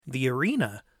The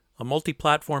Arena, a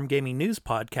multi-platform gaming news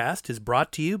podcast, is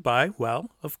brought to you by,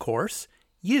 well, of course,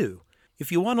 you. If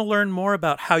you want to learn more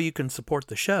about how you can support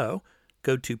the show,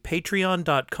 go to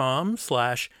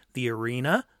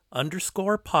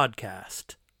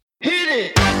patreon.com/thearena_podcast. Hit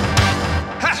it!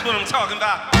 That's what I'm talking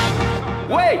about.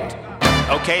 Wait!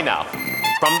 Okay, now,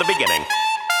 from the beginning.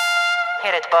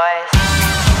 Hit it, boys.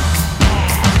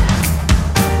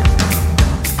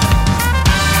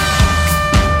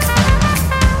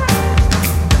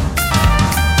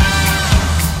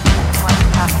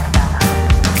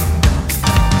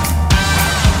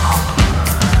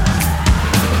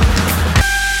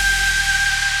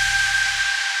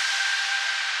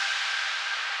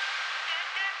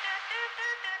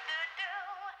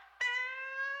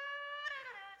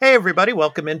 Hey everybody,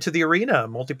 welcome into The Arena, a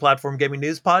multi-platform gaming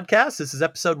news podcast. This is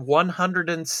episode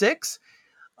 106.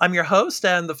 I'm your host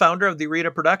and the founder of The Arena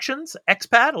Productions,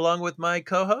 Expat, along with my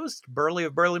co-host, Burley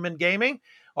of Burleyman Gaming.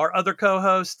 Our other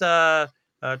co-host,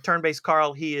 Turn-Based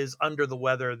Carl, he is under the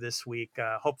weather this week.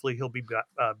 Hopefully he'll be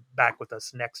back with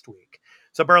us next week.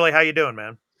 So Burley, how you doing,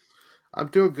 man? I'm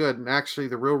doing good. And actually,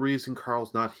 the real reason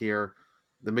Carl's not here,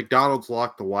 the McDonald's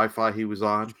locked the Wi-Fi he was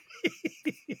on.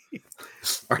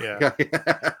 Yeah.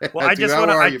 Well, I just want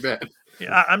to. How are you, man?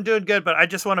 Yeah, I'm doing good, but I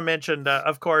just want to mention,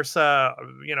 of course,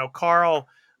 Carl.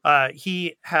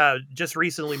 He had just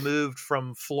recently moved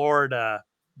from Florida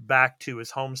back to his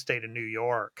home state of New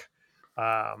York,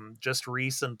 just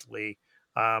recently.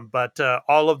 But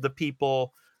all of the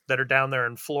people that are down there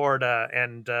in Florida,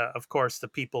 and of course the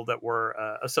people that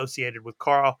were associated with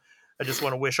Carl, I just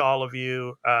want to wish all of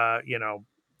you,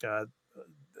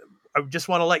 I just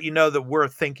want to let you know that we're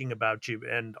thinking about you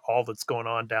and all that's going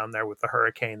on down there with the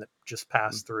hurricane that just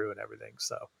passed through and everything.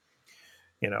 So,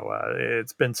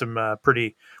 it's been some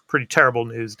pretty terrible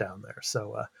news down there.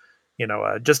 So,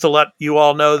 just to let you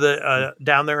all know that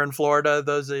down there in Florida,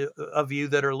 those of you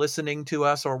that are listening to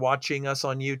us or watching us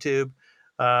on YouTube,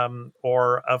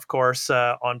 or of course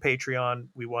on Patreon,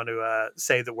 we want to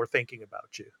say that we're thinking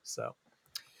about you. So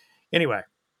anyway,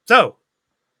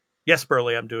 yes,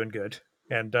 Burley, I'm doing good.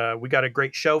 And we got a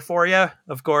great show for you.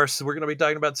 Of course, we're going to be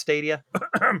talking about Stadia.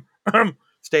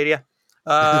 Stadia.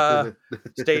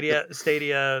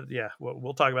 Yeah,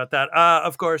 we'll talk about that.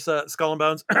 Of course, Skull and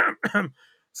Bones.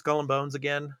 Skull and Bones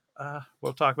again.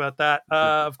 We'll talk about that.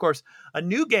 Of course, a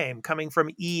new game coming from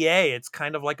EA. It's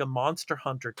kind of like a Monster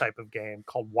Hunter type of game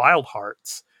called Wild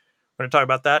Hearts. We're going to talk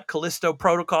about that. Callisto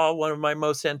Protocol, one of my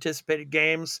most anticipated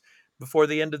games before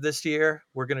the end of this year.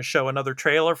 We're going to show another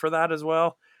trailer for that as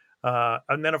well.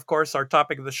 And then, of course, our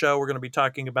topic of the show, we're going to be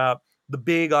talking about the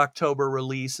big October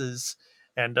releases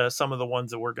and some of the ones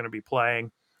that we're going to be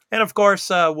playing. And, of course,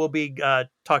 we'll be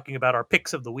talking about our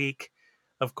picks of the week,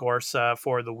 of course,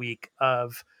 for the week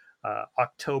of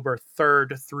October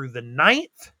 3rd through the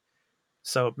 9th.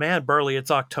 So, man, Burley, it's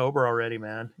October already,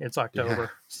 man. It's October. Yeah.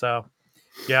 So,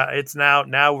 yeah, it's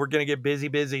now we're going to get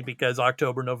busy because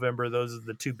October, November, those are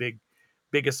the two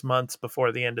biggest months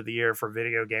before the end of the year for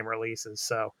video game releases.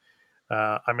 So,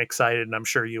 I'm excited, and I'm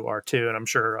sure you are too. And I'm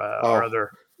sure our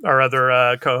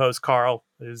other co-host Carl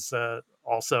is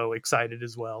also excited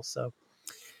as well. So,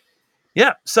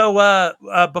 yeah. So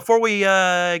before we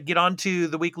get on to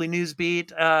the weekly news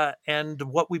beat and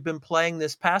what we've been playing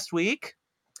this past week,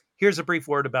 here's a brief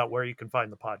word about where you can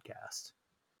find the podcast.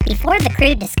 Before the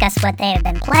crew discuss what they have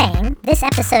been playing, this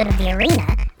episode of The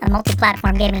Arena, a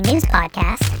multi-platform gaming news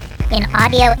podcast, in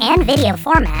audio and video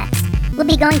formats, will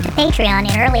be going to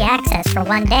Patreon in early access for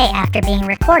one day after being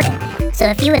recorded. So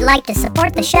if you would like to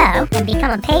support the show and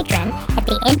become a patron at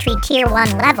the entry tier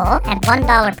 1 level at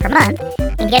 $1 per month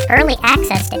and get early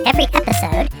access to every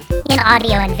episode in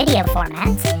audio and video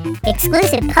formats,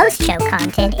 exclusive post-show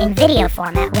content in video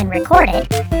format when recorded,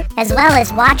 as well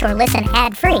as watch or listen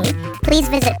ad-free, please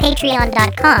visit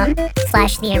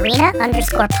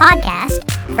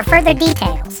patreon.com/thearena_podcast for further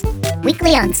details.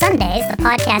 Weekly on Sundays, the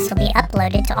podcast will be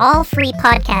uploaded to all free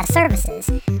podcast services,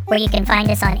 where you can find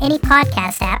us on any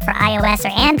podcast app for iOS or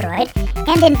Android,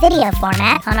 and in video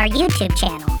format on our YouTube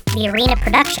channel, The Arena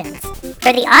Productions.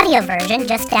 For the audio version,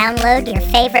 just download your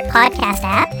favorite podcast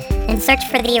app and search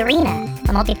for The Arena,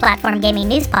 a multi-platform gaming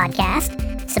news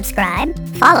podcast. Subscribe,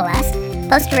 follow us,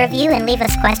 post a review, and leave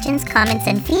us questions, comments,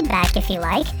 and feedback if you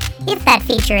like, if that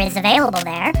feature is available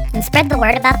there, and spread the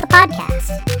word about the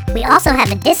podcast. We also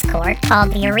have a Discord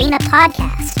called The Arena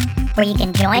Podcast, where you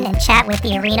can join and chat with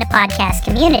the Arena Podcast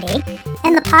community,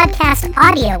 and the podcast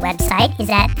audio website is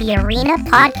at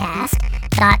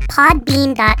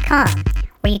thearenapodcast.podbean.com,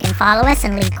 where you can follow us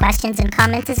and leave questions and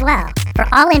comments as well. For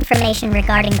all information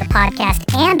regarding the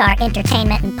podcast and our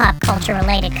entertainment and pop culture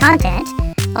related content,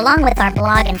 Along with our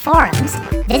blog and forums,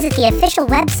 visit the official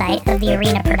website of The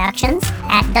Arena Productions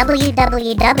at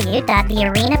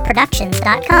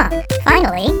www.thearenaproductions.com.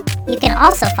 Finally, you can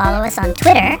also follow us on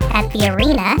Twitter at The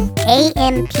Arena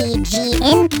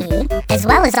AMPGNP, as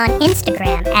well as on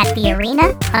Instagram at The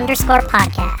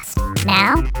Arena_podcast.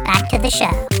 Now, back to the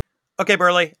show. Okay,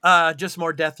 Burley. Just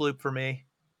more Deathloop for me.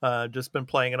 Just been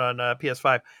playing it on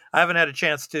PS5. I haven't had a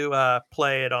chance to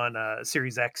play it on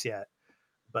Series X yet,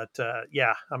 but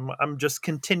yeah, I'm just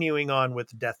continuing on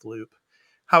with Deathloop.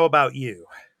 How about you?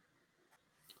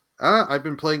 I've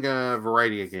been playing a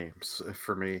variety of games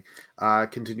for me.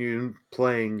 Continuing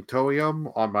playing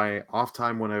Toyum on my off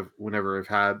time whenever I've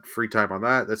had free time on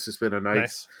that. That's just been a nice,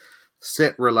 Nice.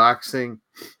 sit, relaxing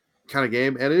kind of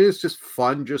game, and it is just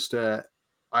fun.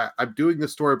 I'm doing the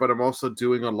story, but I'm also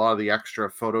doing a lot of the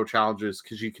extra photo challenges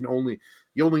because you only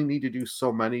need to do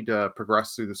so many to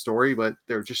progress through the story, but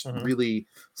they're just Hmm. really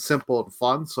simple and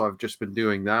fun. So I've just been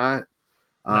doing that.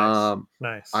 Nice. Um,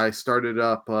 Nice. I started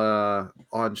up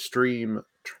on stream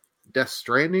Death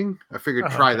Stranding. I figured Oh,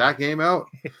 try okay. that game out.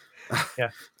 Yeah.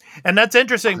 And that's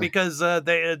interesting because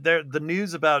the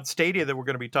news about Stadia that we're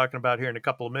going to be talking about here in a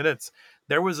couple of minutes,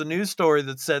 there was a news story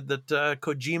that said that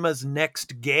Kojima's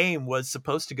next game was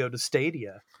supposed to go to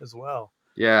Stadia as well.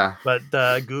 Yeah, But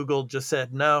Google just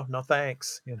said, no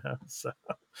thanks. So,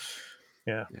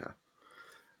 yeah. yeah.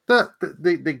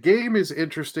 The game is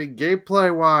interesting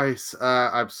gameplay wise.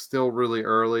 I'm still really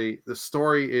early. The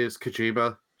story is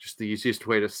Kojima, just the easiest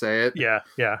way to say it. Yeah.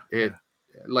 Yeah. It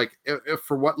like if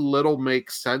for what little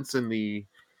makes sense in the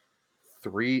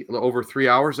over 3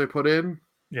 hours I put in,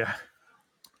 Yeah.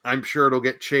 I'm sure it'll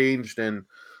get changed and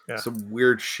Yeah. some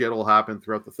weird shit will happen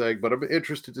throughout the thing. But I'm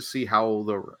interested to see how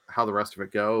the rest of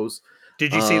it goes.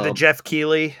 Did you see the Jeff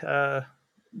Keighley,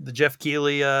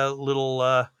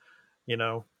 little,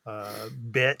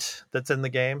 bit that's in the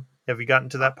game? Have you gotten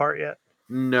to that part yet?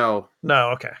 No.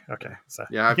 No. Okay. Okay. So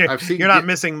Yeah, I've seen you're not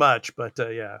missing much, but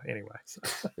yeah. Anyway, so.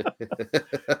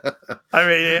 I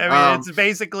mean, um, it's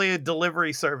basically a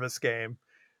delivery service game,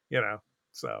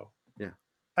 So yeah.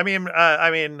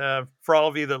 for all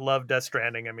of you that love Death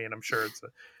Stranding, I mean, I'm sure it's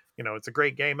a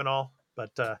great game and all,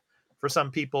 but for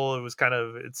some people,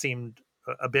 it seemed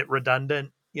a bit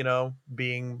redundant,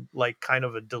 being like kind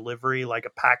of a delivery, like a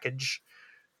package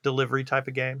delivery type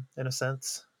of game in a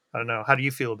sense. I don't know. How do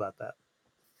you feel about that?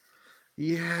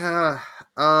 Yeah.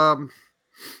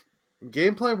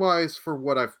 Gameplay wise, for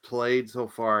what I've played so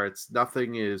far,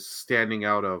 nothing is standing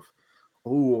out of,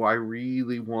 oh, I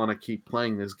really want to keep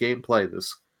playing this gameplay.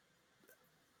 This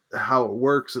how it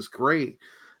works is great.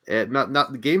 And not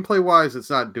the gameplay wise, it's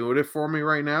not doing it for me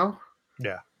right now.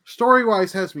 Yeah. Story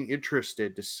wise has me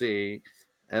interested to see,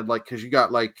 and like because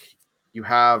you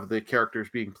have the characters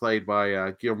being played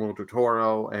by Guillermo del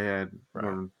Toro and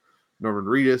Right. Norman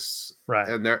Reedus, Right.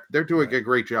 and they're doing Right. a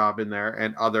great job in there,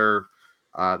 and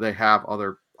they have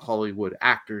other Hollywood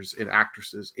actors and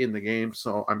actresses in the game,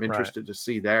 so I'm Right. interested to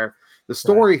see there. The Right.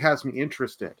 story has me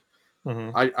interested.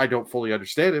 Mm-hmm. I don't fully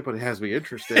understand it, but it has me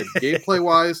interested. Gameplay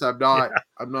wise, I'm not. Yeah.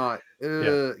 I'm not.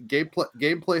 Yeah.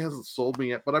 Gameplay hasn't sold me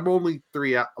yet, but I'm only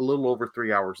a little over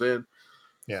 3 hours in,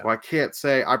 Yeah. so I can't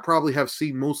say. I probably have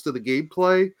seen most of the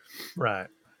gameplay, Right.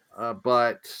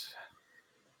 but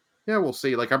yeah, we'll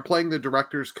see. Like I'm playing the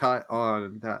director's cut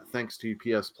on that, thanks to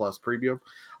PS Plus Premium.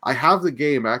 I have the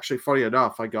game. Actually, funny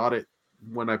enough, I got it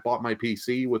when I bought my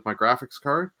PC with my graphics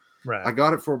card. Right. I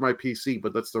got it for my PC,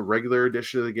 but that's the regular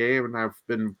edition of the game, and I've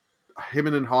been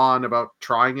hemming and hawing about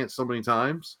trying it so many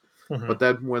times. Mm-hmm. But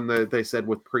then when they said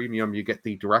with premium you get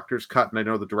the director's cut, and I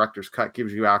know the director's cut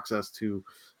gives you access to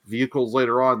vehicles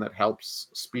later on that helps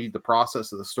speed the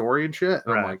process of the story and shit.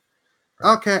 And I'm like,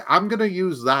 okay, I'm gonna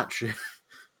use that shit.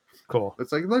 Cool.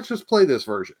 It's like, let's just play this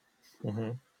version.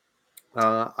 Mm-hmm.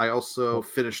 I also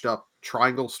finished up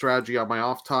Triangle Strategy on my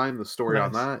off time. The story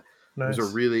on that. Nice. It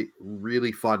was a really,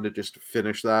 really fun to just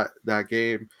finish that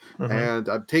game. Mm-hmm. And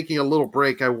I'm taking a little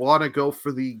break. I want to go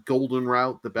for the golden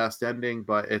route, the best ending,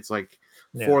 but it's like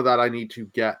for that I need to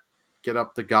get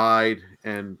up the guide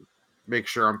and make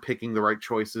sure I'm picking the right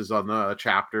choices on the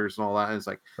chapters and all that. And it's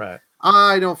like, right.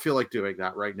 I don't feel like doing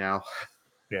that right now.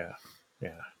 Yeah.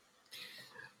 Yeah.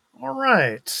 All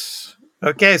right.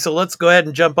 Okay, so let's go ahead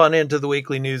and jump on into the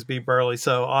weekly news, B. Burley.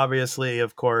 So obviously,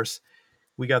 of course,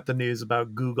 we got the news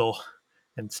about Google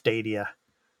and Stadia.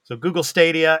 So Google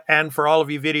Stadia, and for all of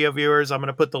you video viewers, I'm going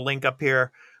to put the link up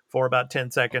here for about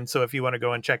 10 seconds. So if you want to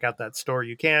go and check out that store,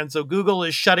 you can. So Google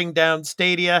is shutting down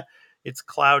Stadia, its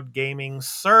cloud gaming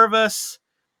service.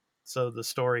 So the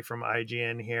story from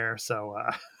IGN here. So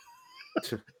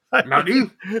Yeah,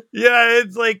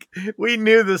 it's like we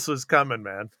knew this was coming,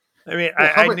 man. I mean,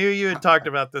 Well, how I about knew you had talked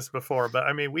about this before, but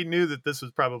I mean, we knew that this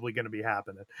was probably going to be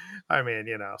happening. I mean,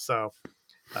 so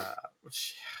uh,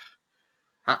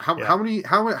 yeah,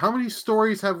 how many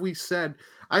stories have we said?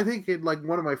 I think in like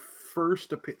one of my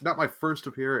not my first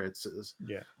appearances,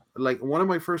 yeah, like one of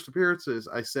my first appearances,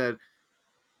 I said,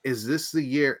 "Is this the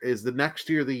year? Is the next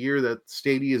year the year that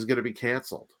Stadia is going to be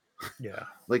canceled?" yeah,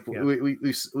 Like yeah.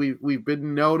 we've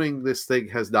been noting this thing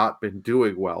has not been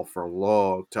doing well for a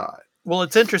long time. Well,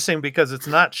 it's interesting because it's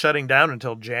not shutting down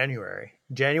until January.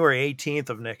 January 18th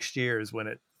of next year is when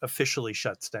it officially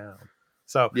shuts down.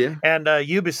 So, Yeah. and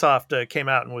Ubisoft came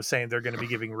out and was saying they're going to be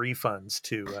giving refunds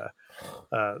to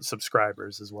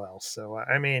subscribers as well. So,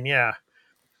 I mean, yeah.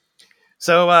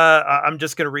 So, I'm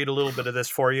just going to read a little bit of this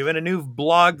for you. In a new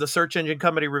blog, the search engine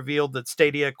company revealed that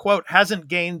Stadia, quote, hasn't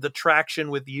gained the traction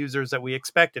with users that we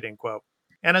expected, end quote.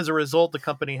 And as a result, the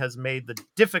company has made the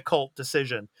difficult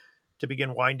decision to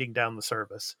begin winding down the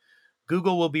service.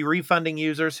 Google will be refunding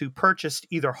users who purchased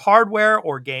either hardware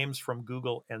or games from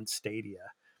Google and Stadia.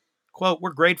 Quote,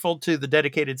 we're grateful to the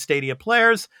dedicated Stadia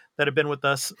players that have been with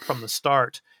us from the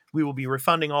start. We will be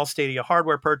refunding all Stadia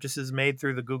hardware purchases made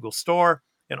through the Google Store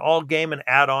and all game and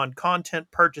add-on content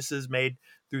purchases made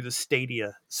through the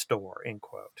Stadia Store, end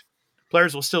quote.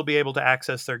 Players will still be able to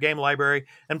access their game library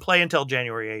and play until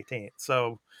January 18th.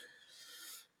 So,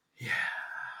 yeah,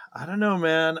 I don't know,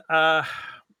 man.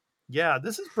 Yeah,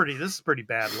 this is pretty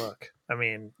bad look. I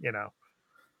mean,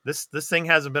 this thing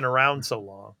hasn't been around so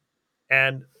long.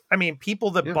 And I mean,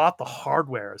 people that Yeah. bought the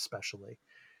hardware, especially,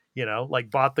 like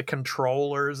bought the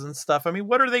controllers and stuff. I mean,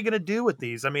 what are they going to do with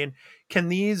these? I mean, can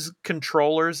these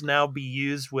controllers now be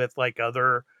used with like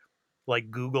other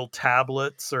like Google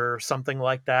tablets or something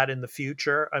like that in the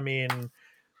future? I mean,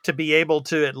 to be able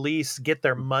to at least get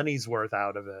their money's worth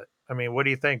out of it. I mean, what do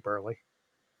you think, Burley?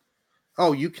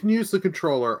 Oh, you can use the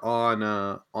controller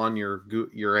on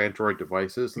your Android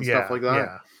devices and stuff Yeah, like that.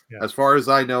 yeah, yeah, As far as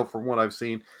I know from what I've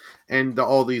seen, and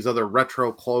all these other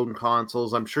retro clone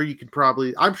consoles, I'm sure you could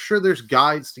probably. I'm sure there's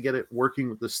guides to get it working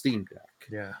with the Steam Deck.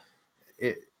 yeah,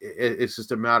 It's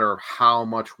just a matter of how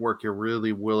much work you're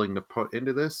really willing to put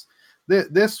into this.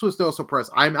 This was no surprise.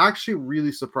 I'm actually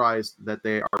really surprised that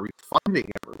they are refunding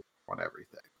everyone on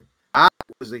everything. That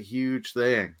was a huge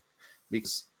thing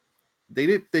because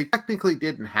they technically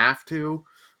didn't have to,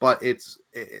 but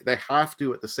they have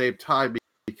to at the same time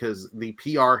because the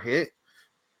PR hit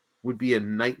would be a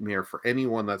nightmare for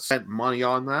anyone that spent money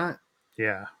on that.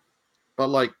 yeah, But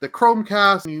like the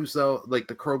Chromecast, like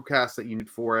the Chromecast that you need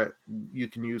for it, you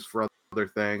can use for other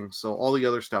things. So all the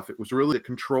other stuff, it was really the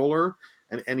controller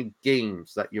and any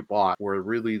games that you bought were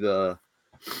really the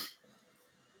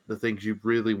things you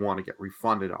really want to get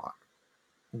refunded on.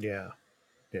 yeah,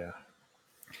 yeah.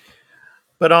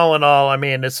 But all in all, I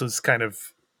mean, this was kind of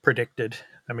predicted.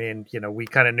 I mean, we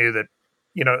kind of knew that,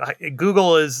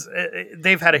 Google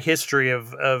they've had a history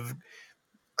of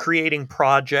creating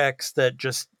projects that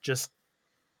just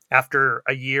after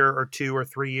a year or 2 or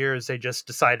 3 years, they just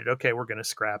decided, okay, we're going to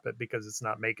scrap it because it's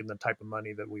not making the type of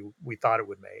money that we thought it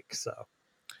would make. So,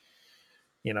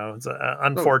 it's So,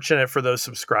 unfortunate for those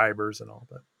subscribers and all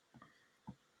that.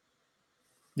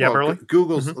 Yeah, well, Burley?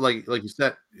 Google's Hmm. like you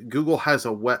said, Google has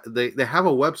they have a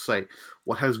website.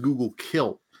 What has Google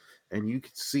killed, and you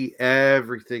can see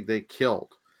everything they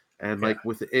killed. And Yeah. like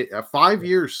with it, 5 Yeah.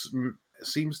 years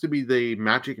seems to be the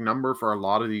magic number for a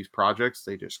lot of these projects.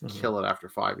 They just Hmm. kill it after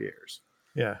 5 years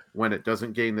Yeah. when it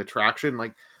doesn't gain the traction.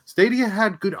 Like Stadia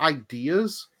had good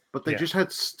ideas, but they Yeah. just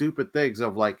had stupid things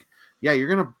of like, yeah, you're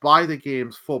gonna buy the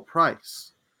games full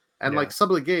price, and Yeah. like some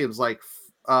of the games, like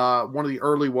one of the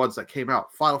early ones that came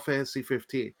out, Final Fantasy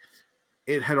 15,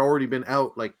 it had already been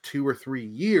out like 2 or 3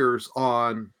 years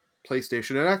on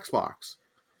PlayStation and Xbox.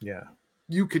 Yeah.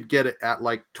 You could get it at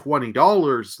like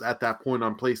 $20 at that point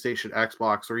on PlayStation,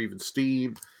 Xbox, or even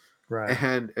Steam. Right.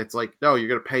 And it's like, no, you're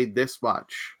going to pay this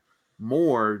much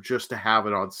more just to have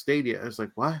it on Stadia. It's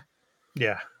like, what?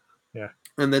 Yeah. Yeah.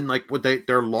 And then like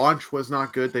their launch was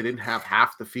not good. They didn't have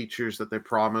half the features that they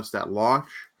promised at launch.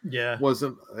 Yeah.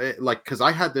 Wasn't like, because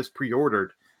I had this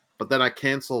pre-ordered, but then I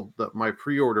canceled my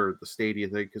pre-order, the Stadia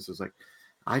thing, because it was like,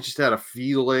 I just had a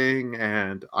feeling,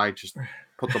 and I just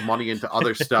put the money into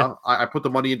other stuff. I put the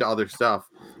money into other stuff.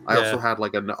 I also Yeah. had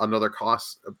like another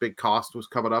cost, a big cost was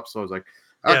coming up, so I was like,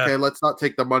 Yeah. okay, let's not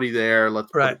take the money there.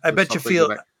 Let's put Right. it to something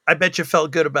that I bet you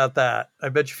felt good about that. I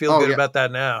bet you feel oh good yeah. about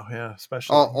that now. Yeah,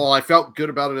 especially. Oh, I felt good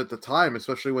about it at the time,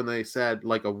 especially when they said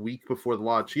like a week before the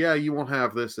launch, yeah, you won't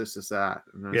have this, that.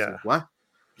 And I was Yeah. like, what?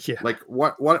 Yeah. Like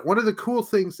what one of the cool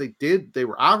things they did, they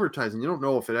were advertising. You don't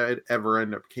know if it ever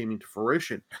ended up came into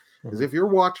fruition, is Mhm. if you're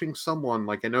watching someone,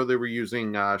 like I know they were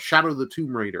using Shadow of the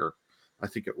Tomb Raider, I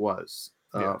think it was,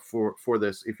 Yeah. for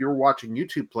this. If you're watching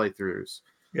YouTube playthroughs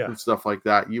Yeah. and stuff like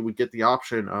that, you would get the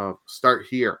option of start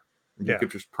here. And you Yeah.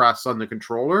 could just press on the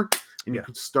controller and you Yeah.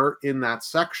 could start in that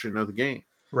section of the game.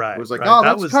 It Right. was like, Right. oh, That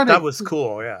that's was kind of,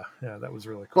 cool. Yeah. Yeah. That was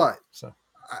really cool. but So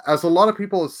as a lot of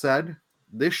people have said,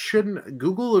 this shouldn't,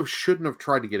 shouldn't have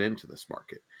tried to get into this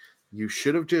market. You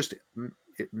should have just,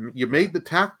 you made the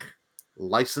tech,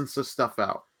 license the stuff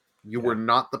out. You yeah. were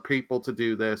not the people to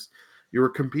do this. You were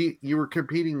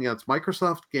competing against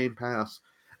Microsoft Game Pass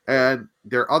and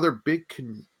their other big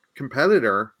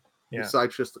competitor, Yeah.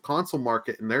 besides just the console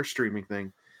market and their streaming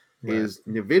thing, Right. is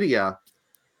Nvidia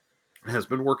has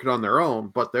been working on their own,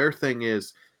 but their thing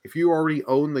is if you already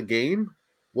own the game,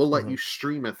 we'll let Mhm. you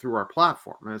stream it through our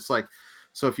platform. And it's like,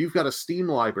 so if you've got a Steam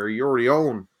library, you already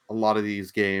own a lot of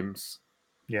these games,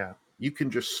 Yeah. you can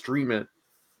just stream it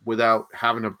without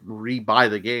having to re-buy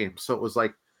the game. So it was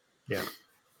like, Yeah.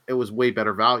 it was way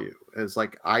better value. It's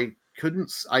like I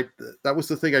that was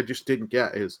the thing I just didn't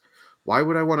get is why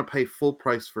would I want to pay full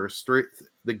price for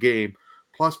the game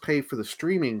plus pay for the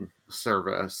streaming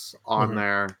service on Mhm.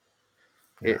 there?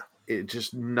 Yeah. It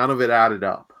just none of it added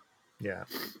up. Yeah.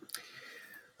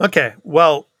 Okay.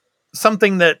 Well,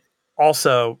 something that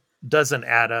also doesn't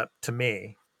add up to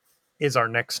me is our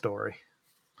next story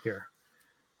here.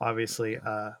 Obviously,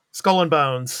 Skull and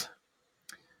Bones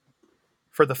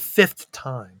for the fifth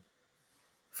time.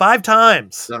 5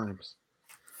 times. Times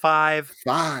 5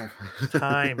 five.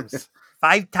 times.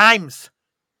 5 times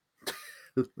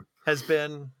has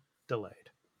been delayed.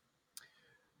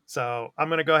 So I'm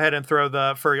going to go ahead and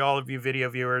throw for all of you video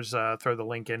viewers, throw the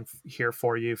link in here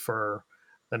for you for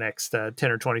the next 10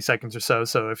 or 20 seconds or so.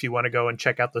 So if you want to go and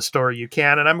check out the story, you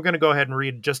can. And I'm going to go ahead and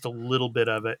read just a little bit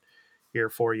of it here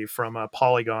for you from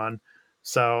Polygon.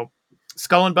 So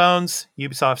Skull and Bones,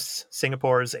 Ubisoft's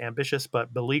Singapore's ambitious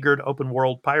but beleaguered open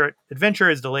world pirate adventure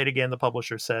is delayed again, the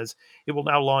publisher says. It will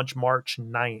now launch March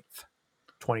 9th,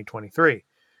 2023.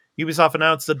 Ubisoft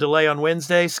announced the delay on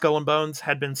Wednesday. Skull and Bones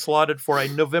had been slotted for a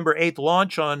November 8th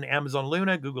launch on Amazon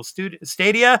Luna, Google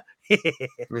Stadia,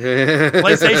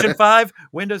 PlayStation 5,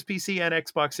 Windows PC, and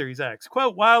Xbox Series X.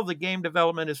 Quote, while the game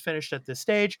development is finished at this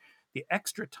stage, the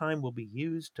extra time will be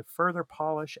used to further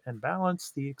polish and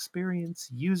balance the experience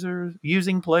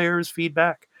using players'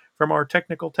 feedback from our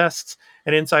technical tests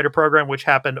and insider program, which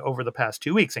happened over the past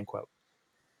 2 weeks, end quote.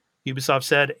 Ubisoft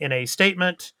said in a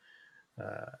statement,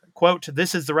 quote,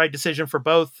 this is the right decision for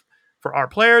both for our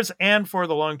players and for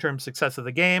the long-term success of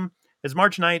the game, as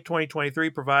March 9th, 2023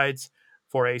 provides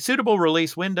for a suitable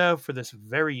release window for this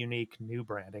very unique new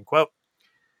brand, end quote.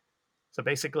 So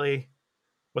basically,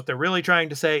 what they're really trying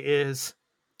to say is,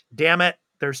 damn it,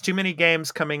 there's too many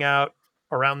games coming out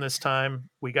around this time.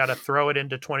 We got to throw it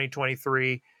into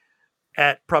 2023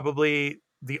 at probably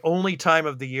the only time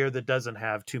of the year that doesn't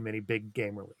have too many big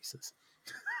game releases.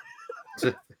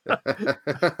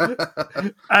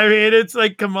 I mean, it's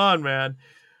like, come on, man.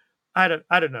 I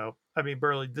don't know. I mean,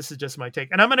 Burley, this is just my take.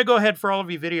 And I'm going to go ahead for all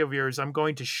of you video viewers. I'm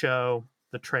going to show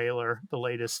the trailer, the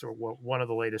latest or one of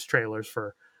the latest trailers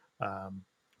for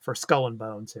Skull and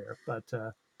Bones here. But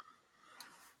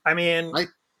I mean, I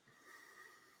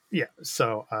yeah.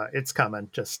 So it's coming.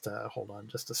 Just hold on,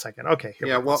 just a second. Okay, here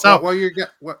yeah. we go. Well, So well, you get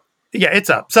what? yeah, it's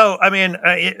Well, up. So I mean,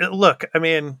 look, I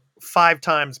mean, 5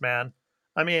 times, man.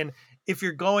 I mean, if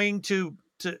you're going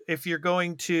if you're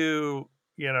going to,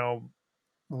 you know,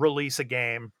 release a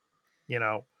game, you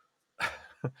know,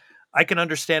 I can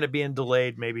understand it being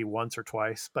delayed maybe once or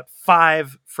twice, but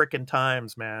 5 freaking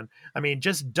times, man. I mean,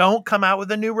 just don't come out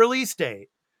with a new release date.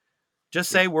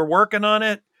 Just yeah. say we're working on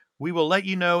it. We will let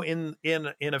you know in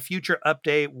a future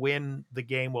update when the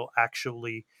game will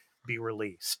actually be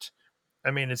released. I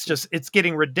mean, it's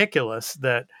getting ridiculous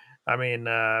that I mean,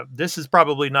 this is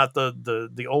probably not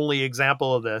the only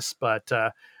example of this, but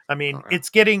I mean, Oh, yeah.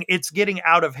 it's getting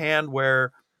out of hand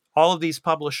where all of these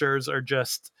publishers are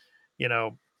just, you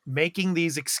know, making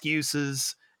these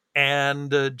excuses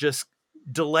and just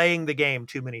delaying the game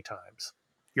too many times.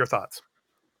 Your thoughts?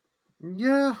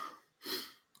 Yeah.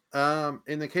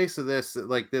 In the case of this,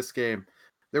 like this game,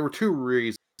 there were two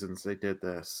reasons they did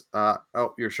this.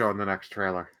 Oh, you're showing the next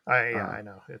trailer. Yeah, I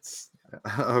know it's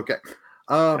Okay.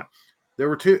 yeah, There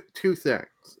were two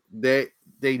things.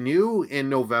 They knew in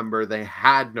November they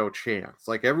had no chance.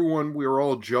 Like everyone, we were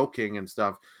all joking and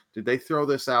stuff. Did they throw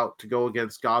this out to go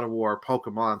against God of War,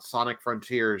 Pokemon, Sonic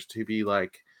Frontiers to be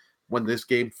like, when this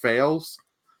game fails,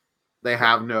 they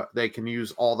can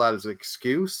use all that as an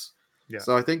excuse. yeah,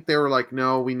 So I think they were like,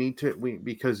 no, we need to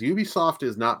because Ubisoft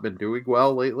has not been doing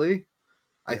well lately.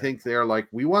 I think they're like,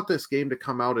 we want this game to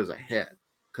come out as a hit,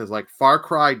 because like Far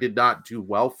Cry did not do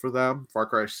well for them, Far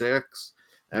Cry 6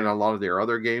 and a lot of their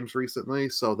other games recently.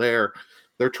 So they're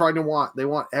they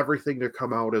want everything to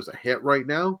come out as a hit right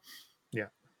now. Yeah.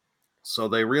 So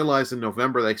they realize in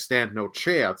November they stand no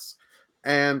chance.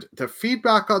 And the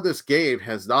feedback on this game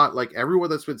has not, like,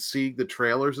 everyone that's been seeing the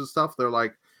trailers and stuff, they're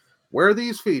like, where are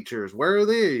these features? Where are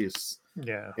these?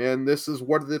 Yeah. And this is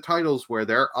one of the titles where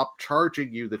they're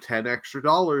upcharging you the $10 extra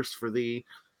for the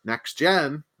next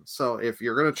gen. So if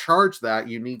you're going to charge that,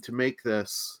 you need to make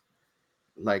this,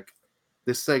 like,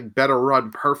 this thing better run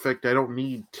perfect. I don't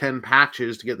need 10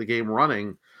 patches to get the game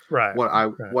running. Right. What I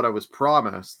was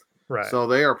promised. Right. So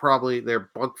they're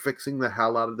bug fixing the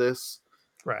hell out of this.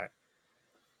 Right.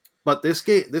 But this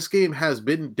game has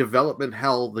been development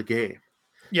hell, the game.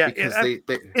 Yeah, because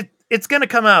it's going to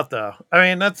come out though. I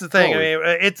mean, that's the thing. Totally.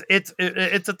 I mean,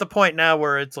 it's at the point now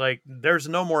where it's like there's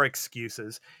no more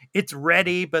excuses. It's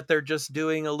ready, but they're just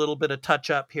doing a little bit of touch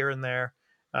up here and there.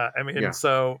 I mean,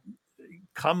 so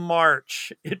come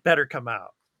March, it better come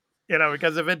out.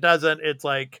 Because if it doesn't, it's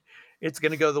like it's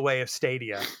going to go the way of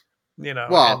Stadia.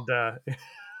 Well,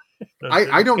 and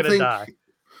I don't think. Die.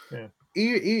 Yeah.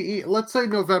 Let's say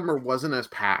November wasn't as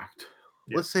packed.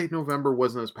 Yeah. Let's say November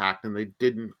wasn't as packed, and they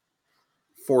didn't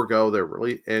forego their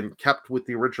release and kept with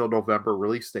the original November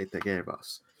release date they gave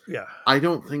us. Yeah, I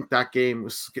don't think that game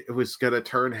was going to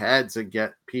turn heads and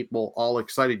get people all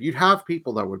excited. You'd have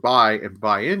people that would buy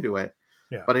into it.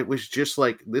 Yeah. But it was just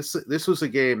like this was a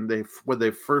game when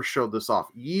they first showed this off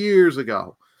years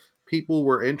ago, people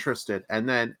were interested, and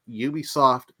then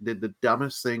Ubisoft did the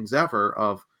dumbest things ever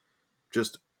of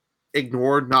just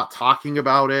ignored not talking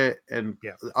about it, and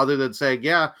other than saying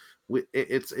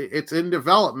it's in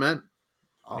development.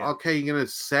 Okay, you're gonna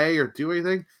say or do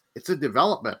anything? It's in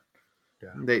development.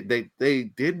 They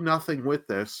did nothing with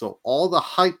this, so all the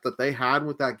hype that they had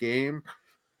with that game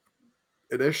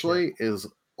initially is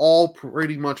all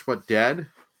pretty much but dead.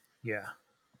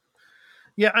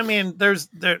 I mean,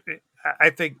 I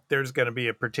think there's going to be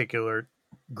a particular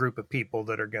group of people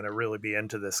that are going to really be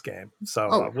into this game.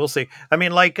 So we'll see. I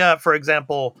mean, like for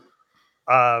example,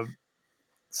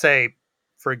 say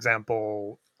for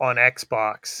example on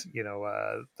Xbox,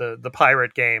 the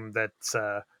pirate game that's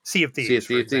Sea of Thieves,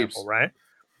 for example, right?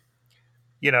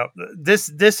 This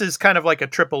is kind of like a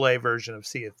AAA version of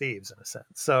Sea of Thieves in a sense.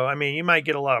 So I mean, you might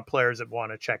get a lot of players that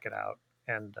want to check it out,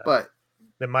 and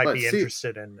that might be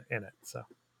interested in it. So.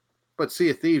 But Sea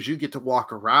of Thieves, you get to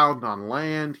walk around on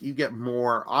land. You get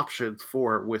more options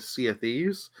with Sea of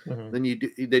Thieves than you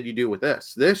do with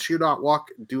this. This, you're not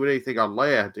doing anything on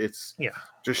land. It's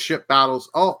just ship battles.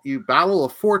 Oh, you battle a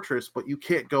fortress, but you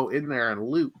can't go in there and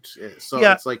loot. So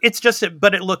it's like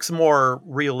but it looks more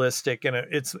realistic, and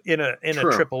it's in a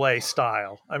AAA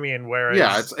style. I mean,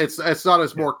 whereas it's not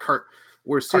as more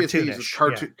where Sea of Thieves is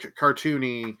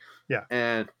cartoony,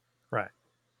 and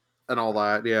and all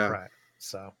that, right.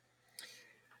 So.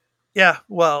 Yeah,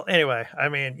 well, anyway, I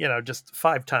mean, just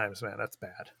 5 times, man, that's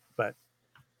bad. But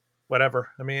whatever.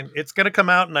 I mean, it's going to come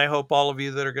out, and I hope all of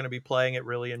you that are going to be playing it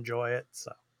really enjoy it.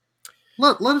 So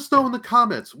let us know in the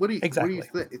comments. What do you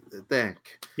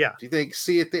think? Yeah. Do you think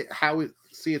Sea of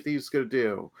Thieves is going to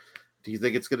do? Do you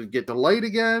think it's going to get delayed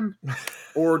again?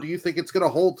 Or do you think it's going to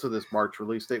hold to this March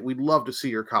release date? We'd love to see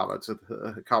your comments in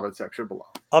the comment section below.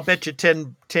 I'll bet you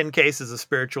 10 cases of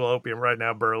spiritual opium right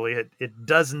now, Burley. It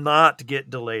does not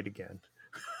get delayed again.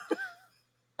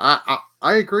 I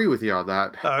agree with you on that.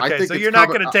 Okay, I think so you're not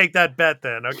going to take that bet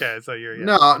then. Okay, so you're...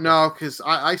 Yeah. No, because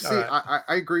I see... Right.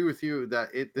 I agree with you that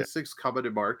this thing's coming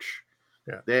in March.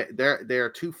 Yeah. They are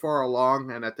too far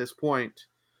along, and at this point...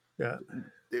 Yeah.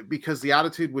 Because the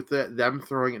attitude with them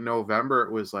throwing it in November,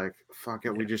 it was like, fuck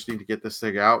it, we just need to get this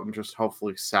thing out and just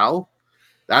hopefully sell.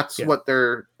 That's what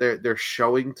they're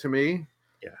showing to me.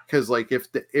 Yeah. Because like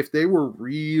if they were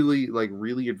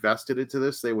really invested into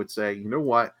this, they would say, you know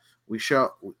what, we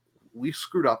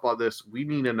screwed up on this. We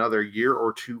need another year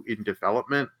or two in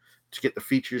development to get the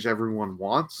features everyone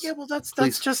wants. Yeah, well, that's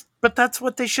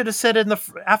what they should have said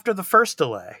after the first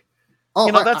delay. Oh,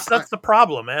 that's the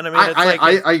problem, man. I mean,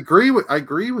 I agree with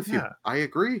you. I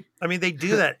agree. I mean, they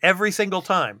do that every single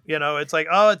time. It's like,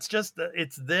 oh, it's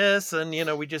this,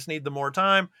 and we just need the more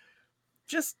time.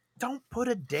 Just don't put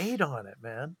a date on it,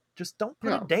 man. Just don't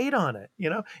put a date on it.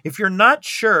 If you're not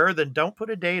sure, then don't put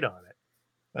a date on it.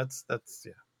 That's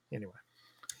Anyway.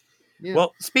 Yeah.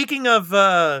 Well, speaking of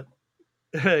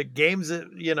games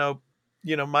that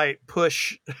might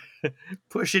push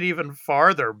it even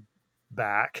farther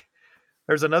back.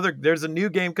 There's a new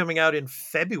game coming out in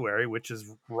February, which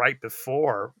is right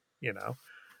before, the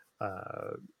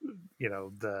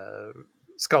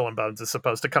Skull and Bones is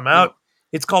supposed to come out.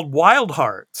 It's called Wild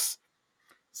Hearts.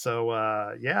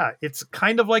 So yeah, it's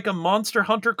kind of like a Monster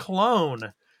Hunter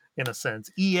clone in a sense.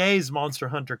 EA's Monster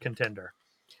Hunter contender,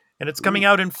 and it's coming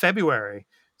out in February.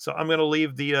 So I'm going to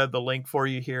leave the link for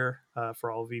you here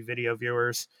for all of you video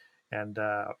viewers, and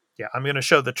yeah, I'm going to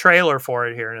show the trailer for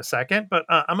it here in a second. But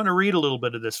I'm going to read a little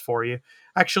bit of this for you.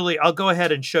 Actually, I'll go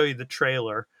ahead and show you the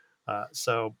trailer.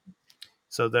 So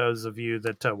those of you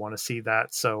that want to see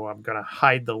that, so I'm going to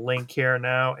hide the link here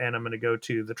now, and I'm going to go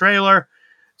to the trailer.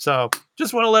 So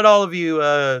just want to let all of you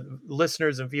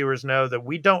listeners and viewers know that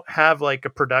we don't have like a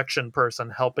production person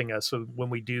helping us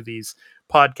when we do these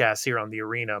podcasts here on the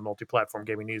Arena Multiplatform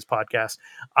Gaming News podcast.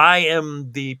 I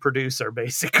am the producer,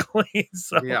 basically.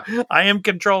 So Yeah. I am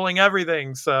controlling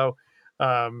everything. So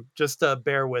just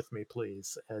bear with me,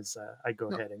 please, as I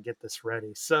go ahead and get this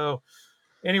ready. So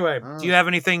anyway, do you have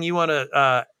anything you want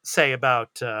to say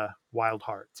about Wild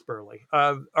Hearts, Burley?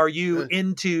 Are you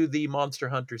into the Monster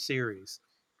Hunter series?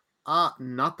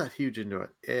 Not that huge into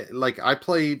it. Like I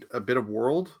played a bit of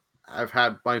World. I've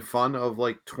had my fun of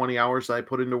like 20 hours that I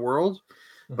put into World.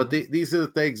 But these are the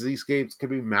things. These games can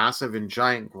be massive and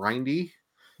giant grindy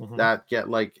that get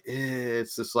like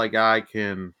it's just like I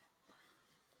can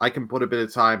put a bit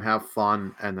of time, have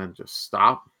fun, and then just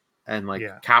stop. And like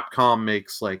Capcom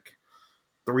makes like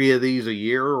 3 of these a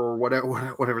year or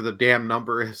whatever the damn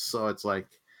number is. So it's like,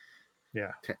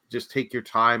 just take your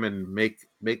time and make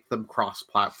them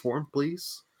cross-platform,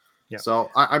 please. Yeah. So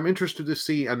I'm interested to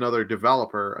see another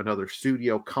developer, another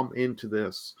studio come into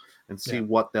this and see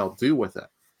what they'll do with it.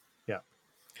 Yeah.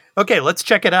 Okay, let's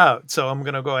check it out. So I'm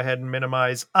going to go ahead and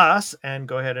minimize us and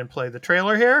go ahead and play the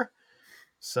trailer here.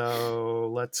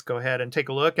 So let's go ahead and take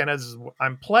a look. And as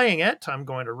I'm playing it, I'm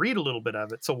going to read a little bit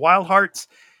of it. So Wild Hearts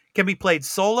can be played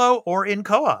solo or in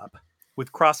co-op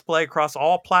with crossplay across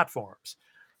all platforms.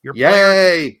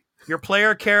 Your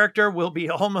player character will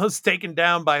be almost taken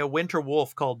down by a winter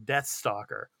wolf called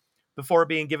Deathstalker before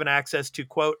being given access to,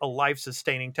 quote, a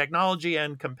life-sustaining technology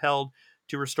and compelled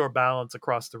to restore balance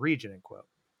across the region, end quote.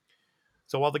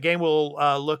 So while the game will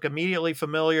look immediately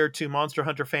familiar to Monster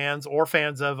Hunter fans or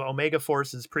fans of Omega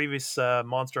Force's previous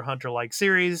Monster Hunter-like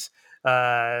series,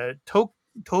 Tokiden,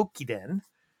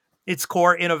 its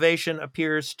core innovation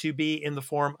appears to be in the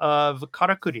form of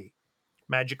karakuri,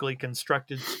 magically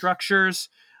constructed structures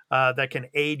that can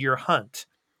aid your hunt.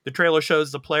 The trailer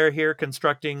shows the player here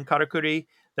constructing karakuri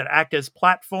that act as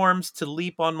platforms to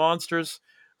leap on monsters,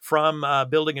 from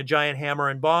building a giant hammer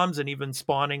and bombs and even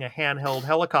spawning a handheld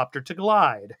helicopter to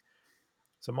glide.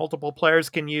 So multiple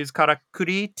players can use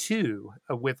karakuri too,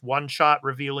 with one shot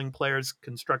revealing players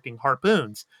constructing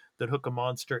harpoons that hook a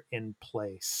monster in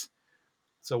place.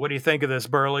 So what do you think of this,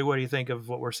 Burley? What do you think of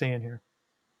what we're seeing here?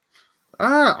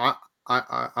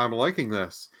 I'm liking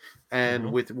this.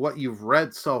 And with what you've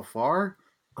read so far,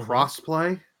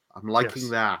 crossplay, I'm liking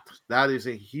that. That is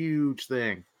a huge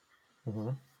thing.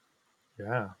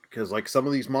 Yeah. Because like some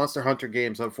of these Monster Hunter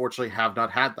games, unfortunately, have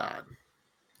not had that.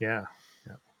 Yeah.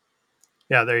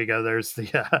 Yeah, there you go. There's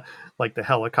the like the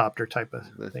helicopter type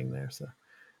of thing there. So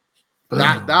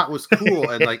that was cool.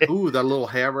 And like, ooh, that little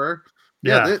hammer.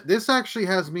 Yeah, this actually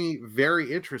has me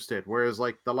very interested. Whereas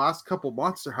like the last couple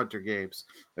Monster Hunter games,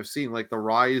 I've seen like the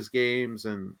Rise games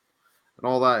and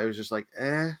all that. It was just like,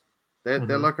 they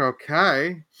look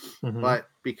okay. But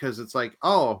because it's like,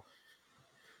 oh,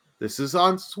 this is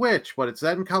on Switch, but it's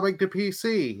then coming to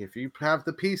PC. If you have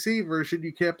the PC version,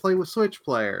 you can't play with Switch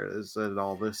players and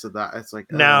all this and that. It's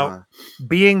like, now,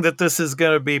 being that this is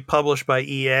going to be published by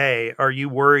EA, are you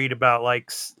worried about like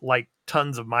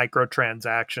tons of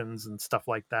microtransactions and stuff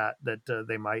like that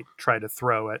they might try to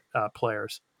throw at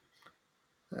players?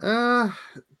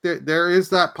 There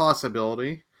is that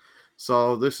possibility.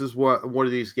 So this is one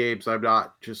of these games I'm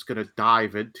not just going to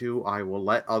dive into. I will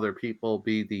let other people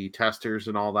be the testers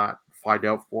and all that, find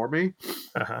out for me.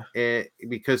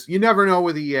 Because you never know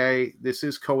with EA. This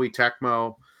is Koei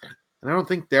Tecmo. And I don't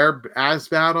think they're as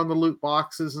bad on the loot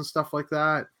boxes and stuff like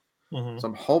that. So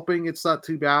I'm hoping it's not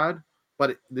too bad.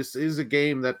 But this is a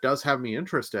game that does have me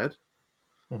interested.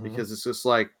 Because it's just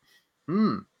like,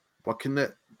 what can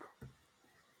that...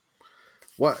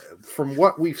 from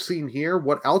what we've seen here,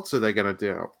 what else are they going to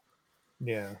do?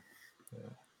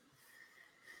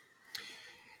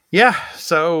 Yeah.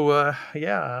 So,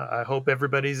 I hope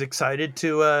everybody's excited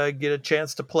to get a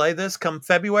chance to play this come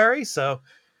February. So,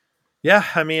 yeah,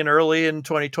 I mean, early in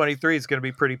 2023 is going to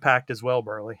be pretty packed as well,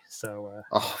 Burley. So,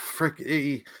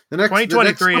 the next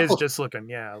 2023 is just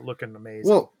looking amazing.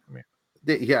 Well,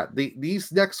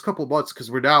 these next couple months,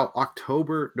 because we're now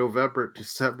October, November,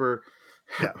 December,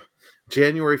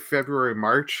 January, February,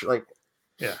 March, like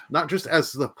Yeah. not just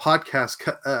as the podcast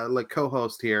like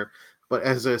co-host here, but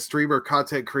as a streamer,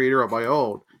 content creator of my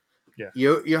own. Yeah.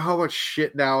 You know how much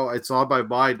shit now it's on my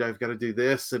mind. I've got to do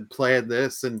this and plan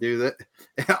this and do that.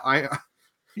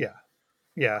 Yeah.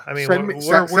 Yeah. I mean, Send me, we're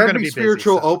send going to me be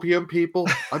spiritual busy. So. opium, people.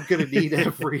 I'm gonna need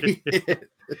every hit.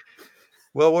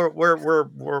 Well,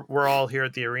 we're all here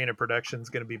at the Arena Productions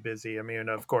going to be busy. I mean,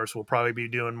 of course, we'll probably be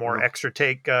doing more Oh, extra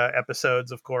take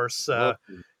episodes, of course, oh,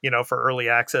 for early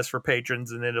access for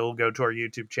patrons, and then it'll go to our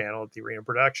YouTube channel at the Arena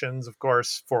Productions, of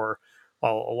course, for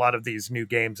a lot of these new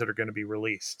games that are going to be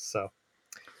released. So,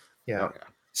 yeah. oh, yeah.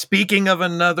 Speaking of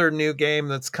another new game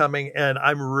that's coming, and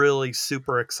I'm really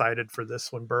super excited for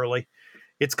this one, Burley.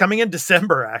 It's coming in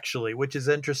December, actually, which is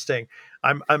interesting.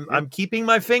 I'm keeping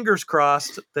my fingers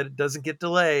crossed that it doesn't get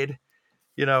delayed,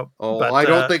 Oh, but I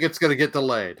don't think it's gonna get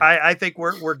delayed. I think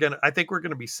we're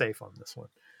gonna be safe on this one.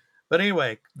 But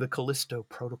anyway, the Callisto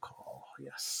Protocol.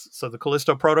 Yes. So the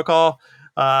Callisto Protocol,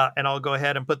 and I'll go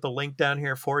ahead and put the link down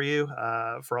here for you,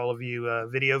 for all of you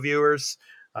video viewers,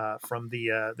 from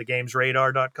the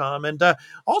gamesradar.com. And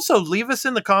also leave us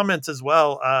in the comments as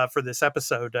well, for this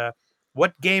episode.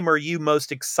 What game are you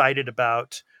most excited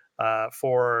about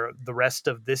for the rest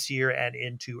of this year and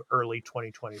into early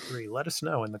 2023? Let us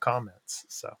know in the comments.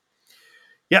 So.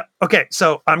 Yeah. Okay.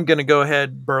 So I'm going to go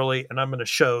ahead, Burley, and I'm going to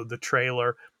show the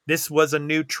trailer. This was a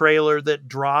new trailer that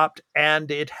dropped, and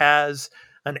it has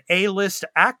an A-list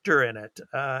actor in it.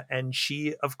 And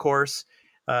she, of course,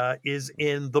 is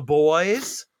in The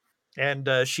Boys. And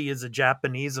she is a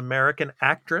Japanese American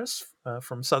actress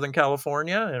from Southern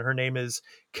California. And her name is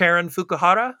Karen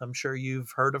Fukuhara. I'm sure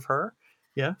you've heard of her.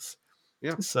 Yes.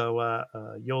 Yeah. So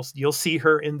you'll see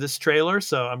her in this trailer.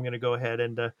 So I'm going to go ahead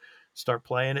and start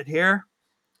playing it here.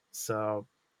 So,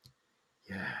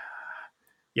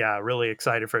 yeah, really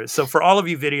excited for it. So, for all of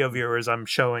you video viewers, I'm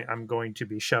going to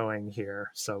be showing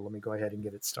here. So, let me go ahead and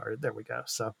get it started. There we go.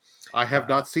 So, I have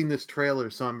not seen this trailer,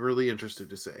 so I'm really interested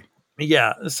to see.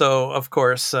 yeah. So, of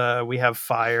course, we have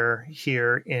fire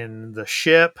here in the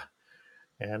ship,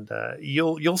 and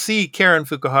you'll see Karen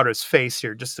Fukuhara's face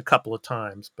here just a couple of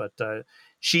times, but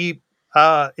she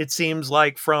it seems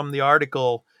like from the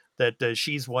article that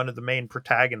she's one of the main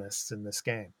protagonists in this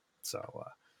game. So.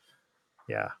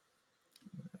 Yeah,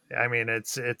 I mean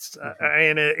it's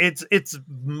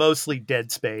mostly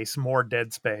Dead Space, more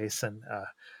Dead Space, and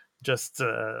just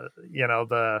the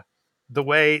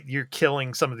way you're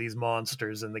killing some of these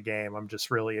monsters in the game. I'm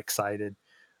just really excited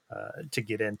to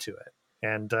get into it,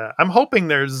 and I'm hoping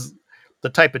there's the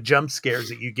type of jump scares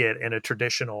that you get in a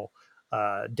traditional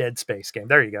Dead Space game.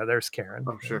 There you go. There's Karen.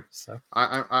 I'm sure. So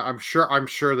I'm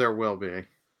sure there will be.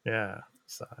 yeah.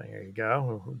 So here you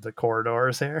go. The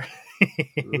corridors here.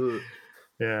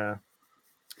 Yeah.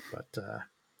 But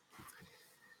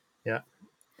yeah.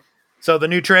 So the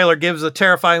new trailer gives a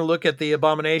terrifying look at the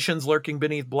abominations lurking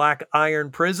beneath Black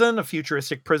Iron Prison, a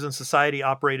futuristic prison society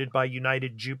operated by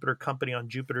United Jupiter Company on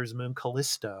Jupiter's moon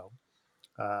Callisto.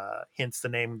 Hence the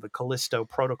name, the Callisto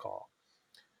Protocol.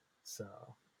 So,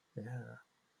 yeah.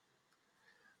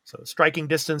 So, Striking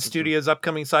Distance Studios'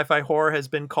 upcoming sci-fi horror has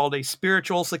been called a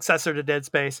spiritual successor to Dead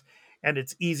Space, and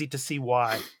it's easy to see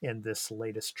why in this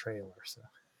latest trailer. So.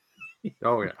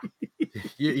 Oh yeah,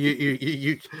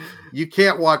 you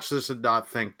can't watch this and not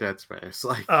think Dead Space.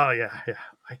 Like, oh yeah,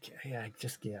 I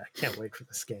can't wait for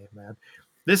this game, man.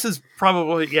 This is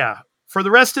probably for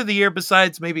the rest of the year.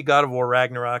 Besides maybe God of War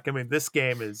Ragnarok, I mean, this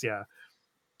game is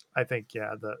I think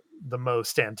the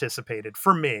most anticipated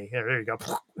for me. There you go.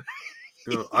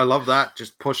 I love that,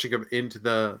 just pushing him into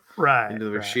the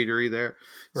machinery there.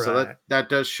 So that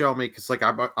does show me, because like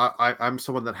I'm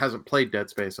someone that hasn't played Dead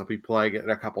Space. I'll be playing it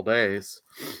in a couple days.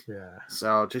 Yeah.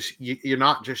 So just you're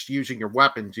not just using your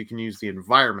weapons; you can use the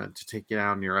environment to take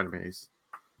down your enemies.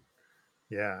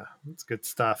 Yeah, it's good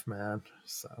stuff, man.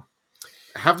 So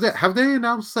have they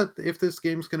announced that if this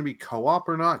game's going to be co-op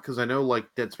or not? Because I know like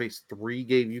Dead Space 3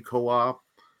 gave you co-op.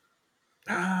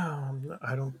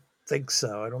 I don't think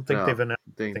so. I don't think they've announced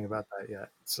anything about that yet.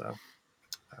 So,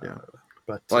 yeah.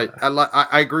 But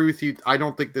I agree with you. I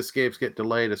don't think this game's get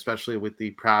delayed, especially with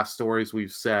the past stories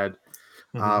we've said,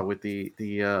 with the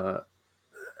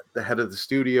head of the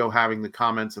studio having the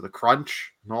comments of the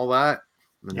crunch and all that,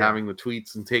 and having the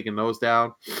tweets and taking those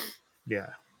down.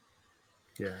 Yeah.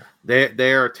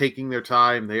 They are taking their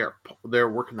time. They're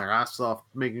working their ass off,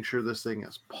 making sure this thing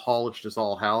is polished as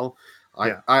all hell.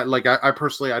 I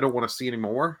personally, I don't want to see any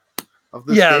more of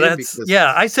this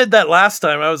game. I said that last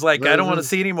time. I was like, I don't want to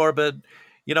see any more, but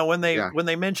when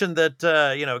they mentioned that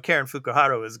Karen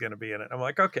Fukuhara is going to be in it, I'm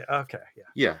like, okay,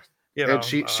 yeah. And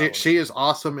she is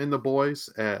awesome in The Boys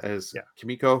as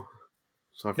Kimiko.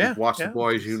 So if Yeah, you've watched The yeah.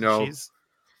 Boys, you know. She's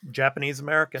Japanese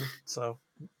American, so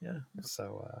yeah.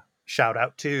 So shout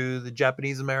out to the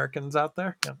Japanese Americans out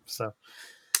there. Yeah. So,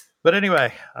 but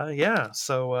anyway, yeah.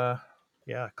 So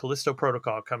yeah, Callisto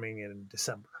Protocol coming in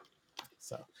December.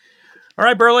 So, all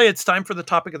right, Burley, it's time for the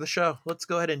topic of the show. Let's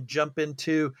go ahead and jump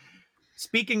into.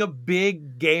 Speaking of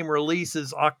big game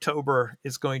releases, October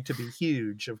is going to be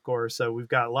huge, of course. So we've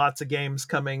got lots of games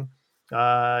coming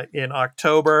in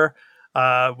October.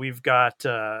 We've got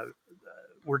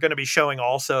we're going to be showing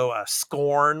also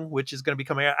Scorn, which is going to be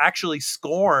coming out. Actually,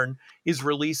 Scorn is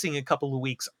releasing a couple of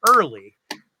weeks early,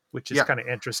 which is Yeah. kind of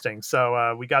interesting.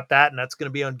 So we got that, and that's going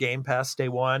to be on Game Pass day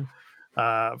one.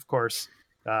 Of course,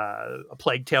 A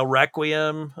Plague Tale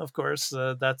Requiem, of course,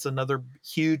 that's another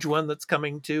huge one that's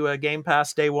coming to Game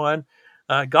Pass day one.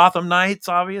 Gotham Knights,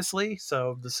 obviously,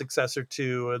 so the successor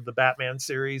to the Batman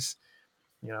series.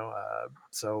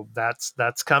 So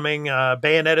that's coming.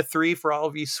 Bayonetta 3 for all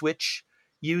of you Switch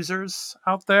users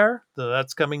out there.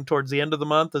 That's coming towards the end of the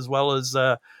month, as well as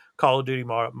Call of Duty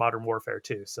Modern Warfare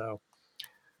 2. So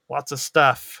lots of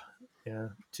stuff, yeah,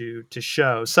 to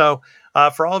show. So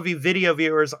for all of you video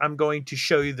viewers, I'm going to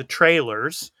show you the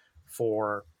trailers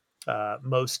for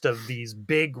most of these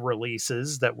big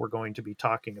releases that we're going to be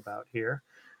talking about here.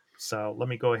 So let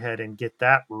me go ahead and get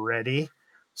that ready.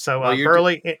 So Well,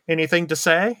 Burley, anything to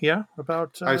say? Yeah,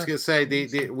 about I was gonna say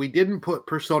we didn't put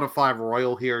Persona 5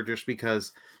 Royal here just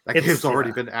because that game's it's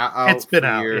already yeah, been it's out been for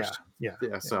out. Yeah, years. yeah.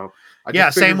 Yeah, so I Yeah,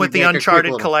 just same figured with we'd the make a quick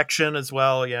Uncharted little. collection as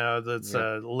well. That's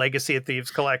Yeah. Legacy of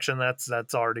Thieves collection. That's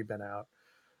already been out.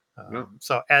 No.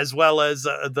 So as well as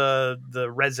the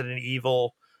Resident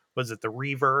Evil, was it the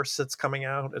Reverse that's coming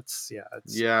out? It's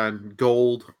Yeah, and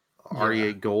Gold, yeah,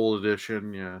 RE8 Gold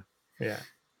Edition. Yeah. yeah.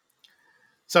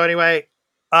 So anyway,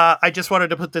 I just wanted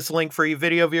to put this link for you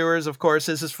video viewers. Of course,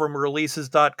 this is from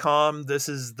releases.com. This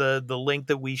is the link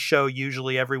that we show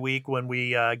usually every week when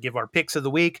we give our picks of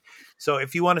the week. So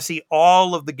if you want to see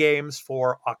all of the games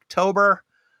for October,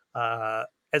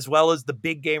 as well as the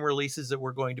big game releases that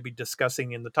we're going to be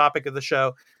discussing in the topic of the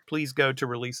show, please go to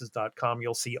releases.com.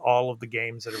 You'll see all of the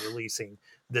games that are releasing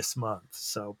this month.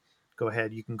 So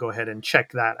you can go ahead and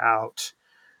check that out.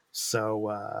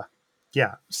 So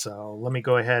yeah, so let me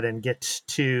go ahead and get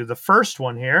to the first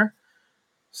one here.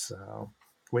 So,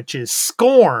 which is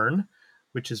Scorn,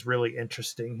 which is really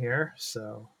interesting here.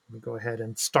 So let me go ahead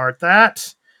and start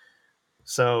that.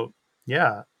 So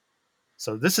yeah,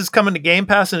 so this is coming to Game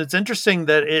Pass, and it's interesting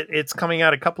that it's coming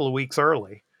out a couple of weeks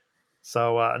early.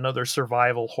 So another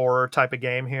survival horror type of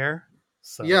game here.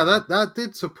 So Yeah, that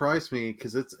did surprise me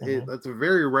because mhm. it's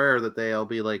very rare that they'll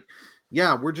be like,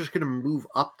 yeah, we're just gonna move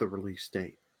up the release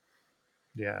date.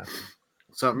 Yeah,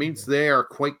 So it means they are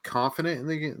quite confident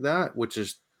in that, which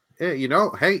is,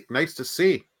 hey, nice to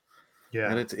see.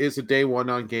 And yeah. it is a day one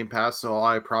on Game Pass, so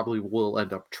I probably will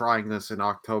end up trying this in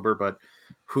October. But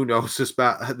who knows?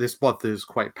 This month is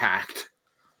quite packed.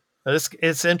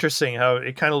 It's interesting how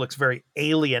it kind of looks very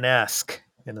alien-esque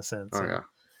in a sense. Oh yeah,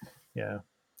 Yeah.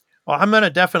 Well, I'm going to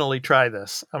definitely try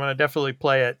this. I'm going to definitely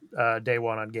play it day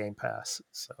one on Game Pass.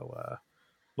 So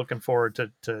looking forward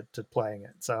to playing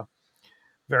it. So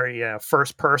very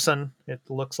first person it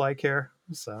looks like here.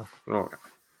 So oh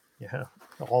yeah,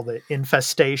 all the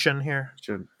infestation here.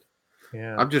 yeah.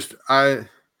 Yeah. I'm just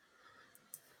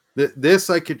this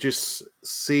I could just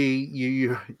see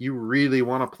you really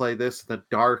want to play this in the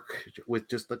dark with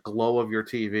just the glow of your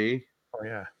TV. Oh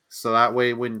yeah. So that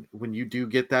way, when you do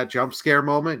get that jump scare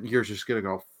moment, you're just gonna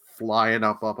go flying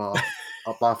up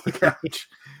off the couch.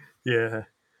 Yeah.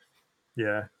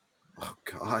 Yeah. Oh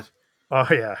God. Oh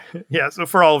yeah. Yeah. So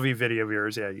for all of you video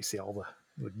viewers, yeah, you see all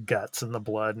the guts and the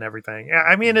blood and everything. Yeah,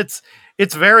 I mean it's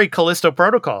very Callisto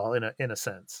Protocol in a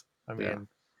sense. I Yeah. mean,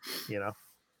 you know,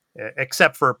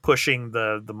 except for pushing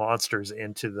the monsters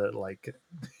into the like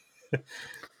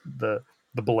the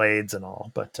blades and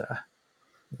all. But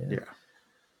yeah. Yeah.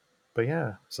 But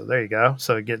yeah, so there you go.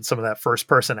 So you get some of that first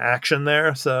person action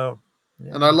there. So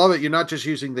And I yeah, love it. You're not just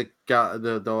using the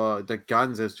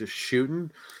guns as just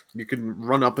shooting. You can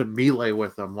run up and melee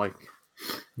with them, like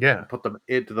yeah, put them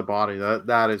into the body.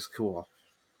 That is cool.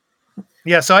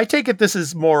 yeah. So I take it this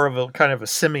is more of a kind of a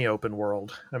semi-open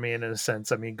world. I mean, in a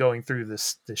sense, I mean, going through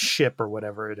this ship or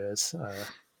whatever it is.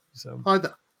 So I,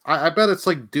 I bet it's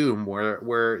like Doom,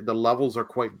 where the levels are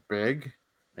quite big,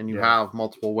 and you yeah, have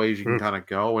multiple ways you can kind of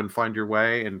go and find your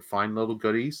way and find little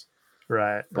goodies.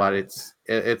 right, But right.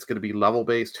 it's going to be level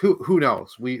based. Who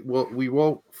knows? We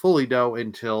won't fully know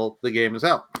until the game is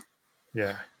out.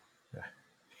 Yeah,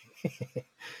 yeah.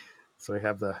 So we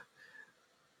have the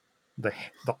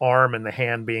arm and the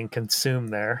hand being consumed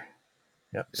there.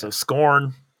 Yep. So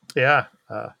Scorn, yeah.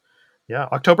 Yeah,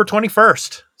 October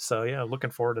 21st. So yeah,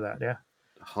 looking forward to that. Yeah.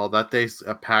 Oh, that day's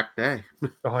a packed day.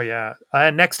 Oh yeah.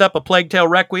 Next up, A Plague Tale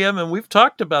Requiem, and we've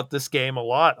talked about this game a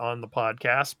lot on the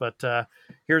podcast, but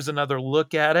here's another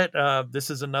look at it. This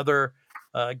is another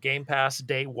Game Pass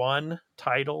Day One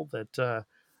title that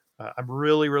I'm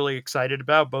really, really excited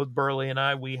about. Both Burley and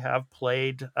I, we have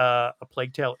played A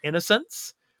Plague Tale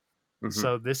Innocence. Mhm.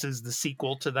 So this is the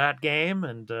sequel to that game,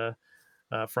 and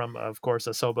from, of course,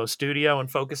 Asobo Studio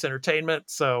and Focus Entertainment.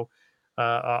 So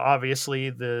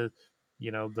obviously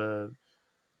you know, the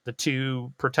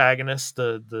two protagonists,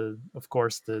 the of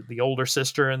course the older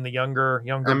sister and the younger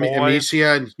boy.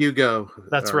 Amicia and Hugo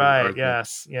That's are right. the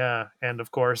Yes, yeah, and of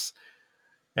course,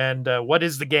 and what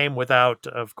is the game without,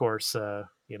 of course,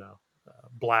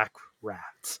 black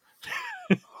rats?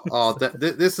 Oh,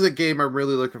 this is a game I'm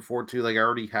really looking forward to. Like I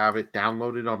already have it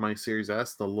downloaded on my Series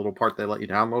S, the little part they let you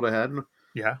download ahead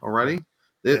Yeah, yeah, already.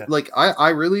 yeah. Like I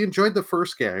really enjoyed the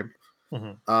first game,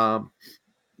 Hmm. um,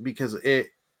 because it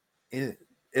it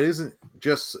isn't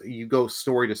just you go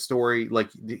story to story. Like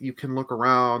you can look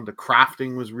around. The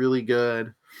crafting was really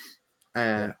good,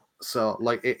 Yeah, and so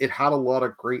like it had a lot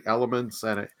of great elements,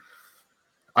 and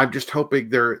I'm just hoping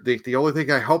the only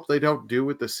thing I hope they don't do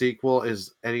with the sequel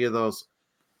is any of those.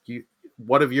 You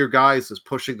one of your guys is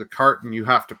pushing the cart and you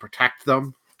have to protect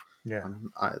them. yeah,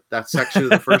 That section of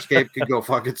the first game can go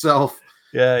fuck itself.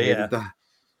 yeah, Hated yeah, that.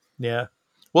 yeah.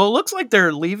 Well, it looks like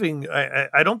they're leaving.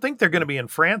 I don't think they're going to be in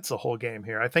France the whole game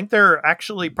here. I think they're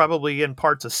actually probably in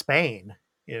parts of Spain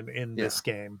in Yeah, this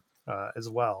game as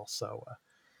well. So,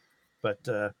 but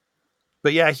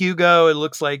but yeah, Hugo. It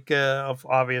looks like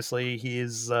obviously he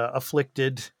is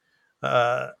afflicted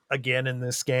again in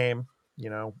this game.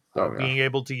 oh yeah. Being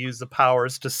able to use the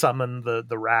powers to summon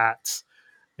the rats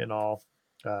and all,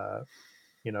 uh,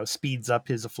 speeds up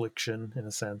his affliction in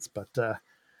a sense. But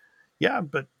yeah,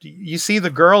 but you see the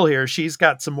girl here. She's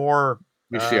got some more.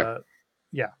 Michia.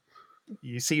 Yeah,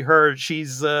 you see her.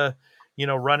 She's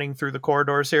running through the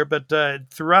corridors here. But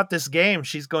throughout this game,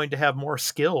 she's going to have more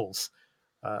skills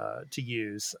to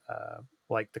use,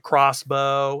 like the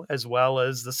crossbow as well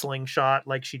as the slingshot,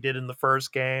 like she did in the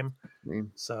first game. I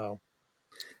mean, So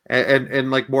and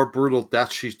like more brutal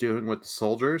death she's doing with the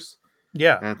soldiers.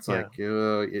 yeah, And it's yeah, like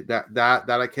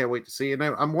that I can't wait to see. And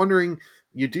I'm wondering,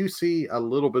 you do see a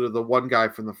little bit of the one guy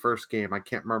from the first game. I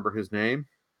can't remember his name.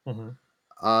 hmm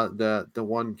The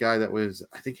one guy that was,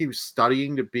 I think he was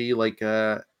studying to be like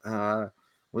a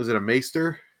was it a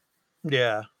maester?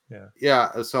 yeah, yeah.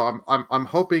 Yeah. So I'm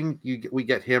hoping we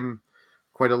get him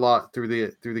quite a lot through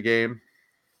the game.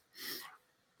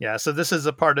 Yeah, so this is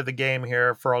a part of the game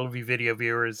here for all of you video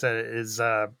viewers that is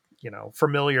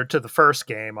familiar to the first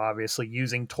game, obviously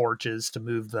using torches to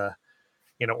move The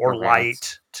or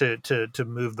rats. light to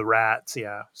move the rats,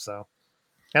 yeah. So,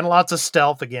 and lots of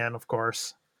stealth again, of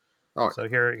course. Oh So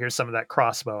here's some of that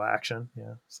crossbow action,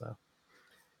 yeah. So,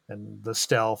 and the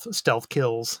stealth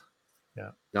kills.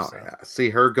 Yeah. no, So, yeah. See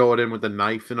her going in with the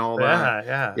knife and all that.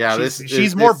 yeah, yeah. Yeah,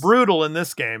 She's more brutal in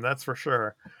this game, that's for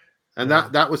sure. and Yeah.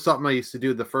 that was something I used to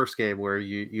do in the first game where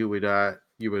you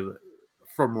would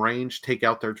from range take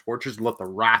out their torches and let the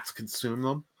rats consume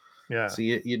them. Yeah. So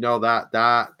you know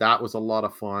that was a lot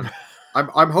of fun.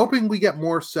 I'm hoping we get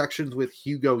more sections with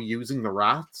Hugo using the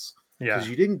rats Yeah. because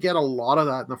you didn't get a lot of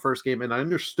that in the first game, and I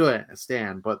understood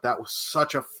Stan, but that was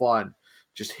such a fun,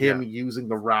 just him Yeah. using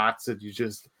the rats, and you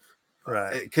just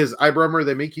Right. because I remember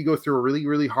they make you go through a really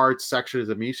really hard section as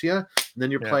Amicia, and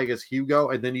then you're Yeah. playing as Hugo,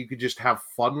 and then you could just have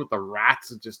fun with the rats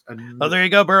and just Oh, there you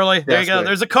go, Burley. There you That's go. good.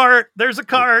 There's a cart. There's a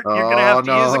cart. You're gonna Oh have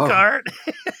to use a no. cart.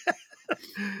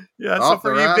 Yeah. So Oh,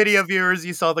 for the you rats. video viewers,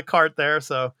 you saw the cart there.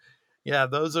 So yeah,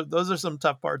 those are some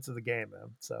tough parts of the game, man.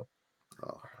 So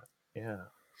Oh. yeah.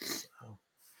 So,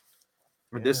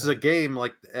 This is yeah. a game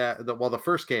like the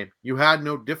first game you had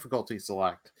no difficulty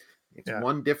select. It's Yeah.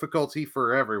 one difficulty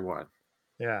for everyone.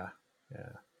 Yeah. Yeah.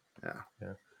 Yeah.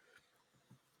 Yeah.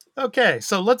 Okay,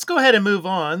 so let's go ahead and move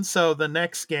on. So the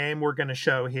next game we're going to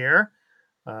show here,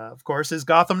 of course, is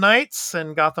Gotham Knights,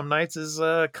 and Gotham Knights is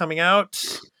coming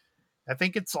out. I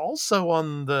think it's also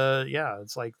on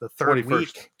it's like the third 21st.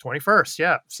 week, 21st.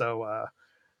 Yeah. So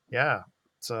yeah,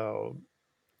 so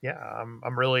yeah,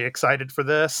 I'm really excited for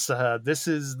this. This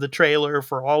is the trailer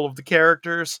for all of the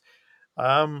characters.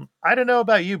 I don't know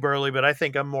about you, Burley, but I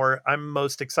think I'm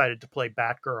most excited to play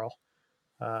Batgirl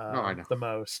No, I know. the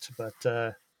most.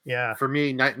 But yeah, For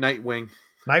me, Nightwing.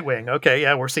 Nightwing. Okay,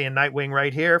 yeah, we're seeing Nightwing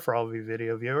right here for all of you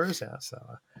video viewers. Yeah, so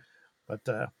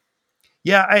but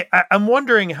yeah, I'm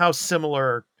wondering how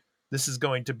similar this is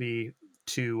going to be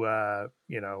to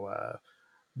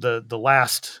the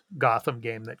last Gotham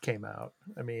game that came out.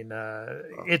 I mean,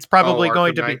 it's probably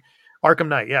going Arkham to Knight. be Arkham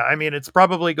Knight. Yeah, I mean, it's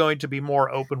probably going to be more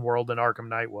open world than Arkham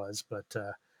Knight was, but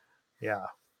yeah,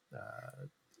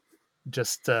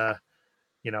 just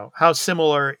how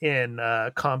similar in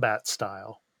combat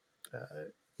style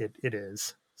it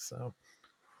is. So,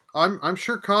 I'm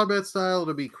sure combat style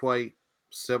to be quite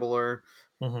similar.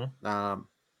 mhm. Um,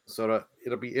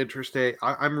 it'll be interesting.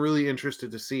 I'm really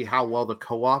interested to see how well the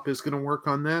co-op is going to work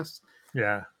on this.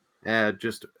 Yeah, And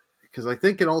just because I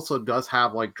think it also does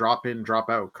have like drop in, drop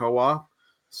out co-op.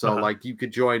 So uh-huh. like you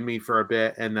could join me for a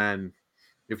bit, and then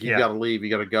if you Yeah, got to leave, you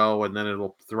got to go, and then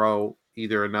it'll throw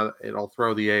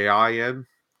the AI in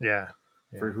yeah,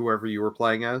 for yeah, whoever you were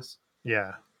playing as.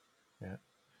 yeah, yeah.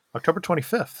 October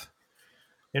 25th.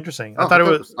 Interesting. I Oh, thought it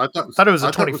was. Thought it was the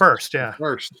I thought it was 21st. Yeah,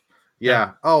 first. yeah.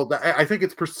 Yeah. Oh, I think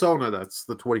it's Persona that's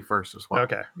the 21st as well.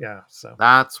 Okay, yeah. So.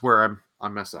 That's where I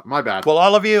messed up. My bad. Well,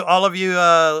 all of you,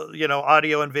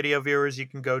 audio and video viewers, you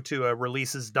can go to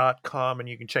releases.com and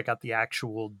you can check out the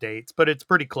actual dates, but it's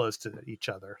pretty close to each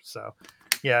other. So,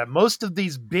 yeah, most of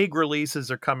these big releases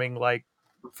are coming like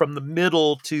from the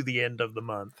middle to the end of the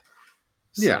month.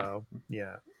 Yeah. So,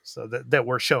 yeah, so that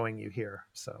we're showing you here.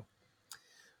 So,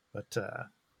 but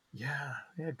yeah,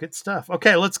 good stuff.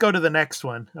 Okay, let's go to the next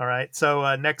one. All right.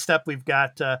 So, next up, we've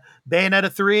got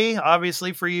Bayonetta 3,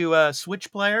 obviously for you Switch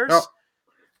Oh, players.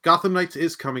 Gotham Knights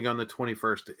is coming on the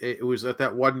 21st. It was at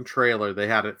that one trailer they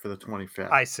had it for the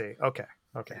 25th. I see. Okay.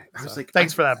 I was So, like,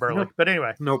 thanks for that, Burley. But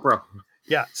anyway, no, bro.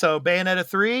 yeah. So Bayonetta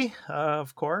 3,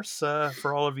 of course,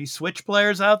 for all of you Switch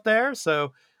players out there.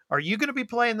 So, are you going to be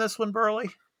playing this one, Burley?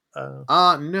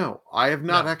 No, I have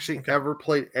not No. actually Okay. ever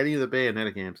played any of the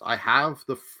Bayonetta games. I have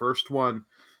the first one.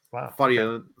 Wow.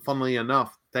 Okay. Funnily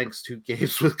enough, thanks to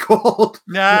Games with Gold.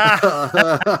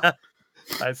 Ah,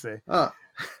 I see. uh,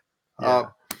 Yeah.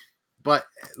 but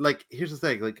like, here's the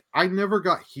thing: like, I never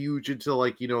got huge into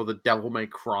like the Devil May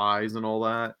Cries and all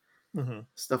that Hmm.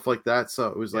 stuff like that. So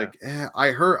it was Yeah. like,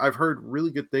 I've heard really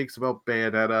good things about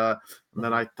Bayonetta, and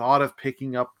then I thought of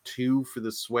picking up 2 for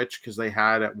the Switch because they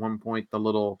had at one point the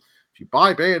little, if you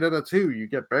buy Bayonetta 2, you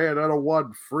get Bayonetta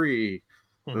 1 free.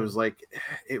 It Hmm. was like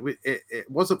it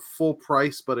wasn't full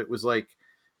price, but it was like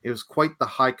it was quite the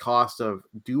high cost of,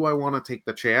 do I want to take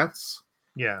the chance?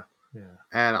 Yeah. Yeah.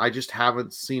 And I just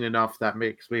haven't seen enough that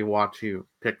makes me want to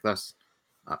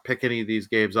pick any of these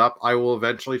games up. I will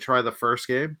eventually try the first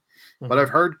game, but Hmm. I've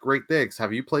heard great things.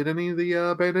 Have you played any of the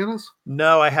Bayonetas?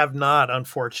 No, I have not,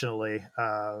 unfortunately.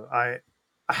 I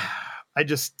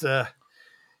just,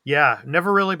 yeah,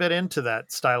 never really been into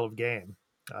that style of game.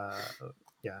 Uh,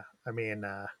 yeah. I mean,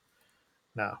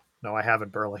 no, I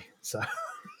haven't, Burley. So.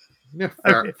 Yeah,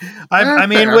 I fair. mean, I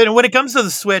mean, Fair. when it comes to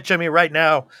the Switch, I mean, right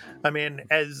now, I mean,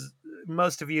 as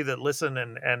most of you that listen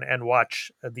and watch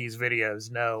these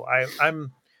videos know,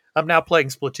 I'm now playing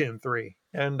Splatoon 3,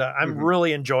 and I'm Mhm.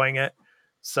 really enjoying it.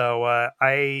 So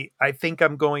I think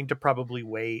I'm going to probably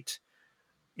wait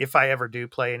if I ever do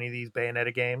play any of these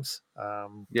Bayonetta games.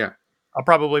 Yeah. I'll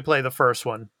probably play the first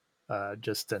one,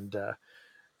 just and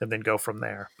then go from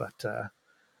there. But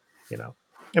you know,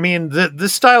 I mean,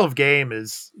 this style of game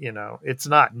is, it's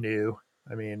not new.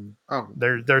 I mean, Oh.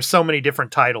 there's so many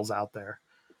different titles out there.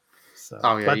 So,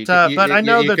 Oh yeah. but I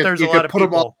know that there's a You lot could of put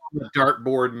them all people. on the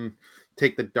dartboard and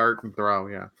take the dart and throw.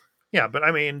 Yeah. Yeah, but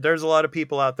I mean, there's a lot of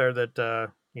people out there that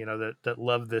that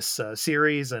love this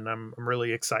series, and I'm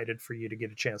really excited for you to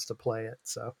get a chance to play it.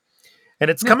 So, and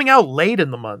it's Yeah. coming out late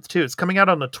in the month too. It's coming out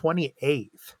on the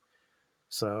 28th.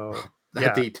 So At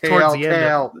yeah, the towards the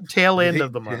tail end the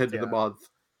of the month. end of the Yeah, month.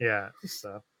 yeah.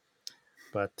 So,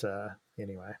 but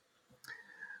anyway.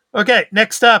 Okay,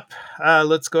 next up,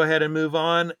 let's go ahead and move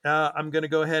on. I'm going to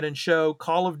go ahead and show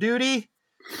Call of Duty.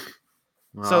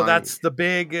 So I that's the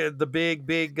big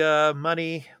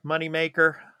money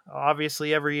maker.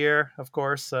 Obviously, every year, of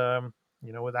course,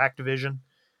 with Activision.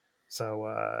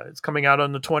 So it's coming out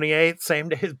on the 28th, same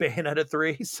day as Bayonetta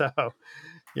 3. So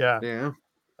yeah, yeah.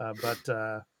 but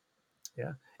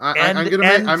yeah, I'm gonna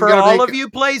make and for all of you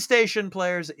PlayStation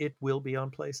players, it will be on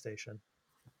PlayStation.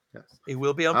 yes. It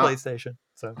will be on PlayStation.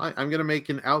 So I'm gonna make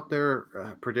an out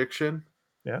there prediction.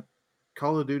 yeah.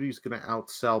 Call of Duty is gonna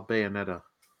outsell Bayonetta.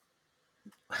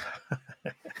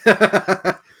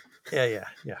 Yeah.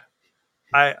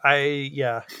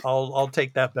 I'll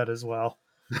take that bet as well.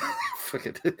 Fuck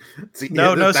it. See,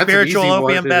 No, no that's an spiritual easy one,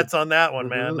 opium dude. bets on that one,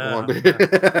 man. No.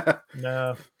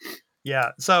 No.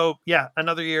 Yeah. So yeah,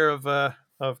 another year of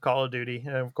Call of Duty,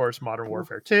 and of course Modern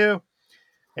Warfare 2.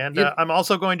 And Yep. I'm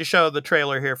also going to show the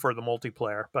trailer here for the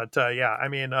multiplayer. But yeah, I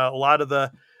mean, a lot of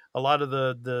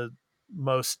the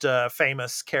most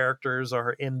famous characters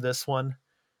are in this one.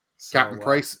 So Captain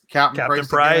Captain Price again.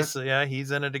 Price, yeah, he's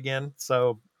in it again.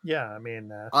 So yeah, I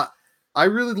mean,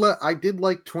 I did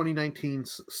like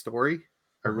 2019's story.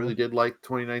 I really did like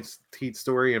 2019's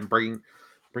story and bring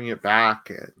it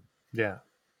back. yeah,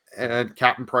 And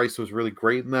Captain Price was really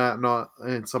great in that,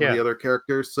 and some of yeah, the other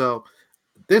characters. So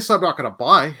this I'm not going to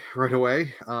buy right away.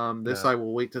 This no, I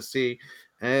will wait to see,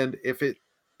 and if it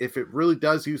really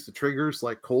does use the triggers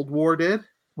like Cold War did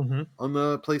hmm on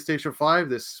the PlayStation 5,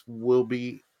 this will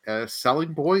be a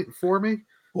selling point for me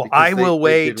well, because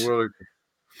they did really.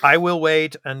 I will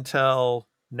wait until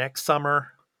next summer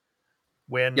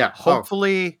when Yeah. Oh,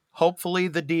 hopefully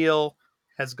the deal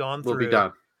has gone will be through.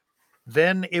 done.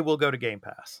 Then it will go to Game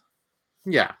Pass.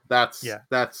 Yeah, Yeah.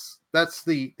 that's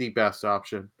the best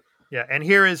option. Yeah, and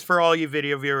here is for all you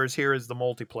video viewers. Here is the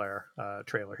multiplayer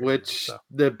trailer. Here now, Which so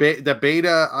the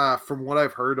beta, from what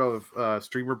I've heard of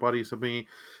streamer buddies of me,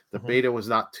 the beta was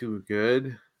not too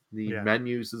good. The yeah,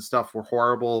 menus and stuff were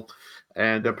horrible,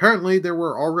 and yeah. apparently there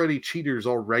were already cheaters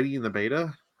already in the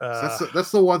beta. So Uh,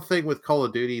 that's the one thing with Call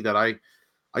of Duty that I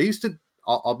used to.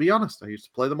 I'll be honest. I used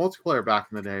to play the multiplayer back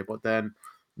in the day, but then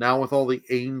now with all the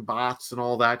aim bots and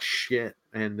all that shit,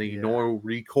 and the yeah, no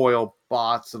recoil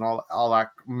bots and all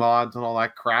that mods and all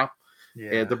that crap,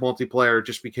 yeah, the multiplayer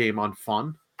just became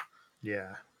unfun.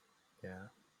 yeah, yeah,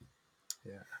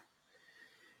 yeah.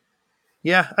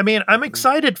 Yeah, I mean, I'm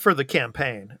excited for the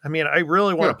campaign. I mean, I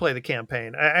really want to Yeah, play the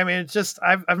campaign. I mean, it's just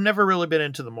I've never really been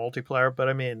into the multiplayer, but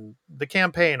I mean, the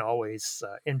campaign always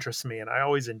interests me, and I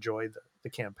always enjoy the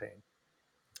campaign.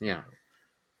 yeah.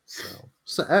 So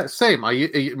Same.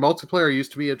 Multiplayer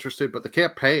used to be interested, but the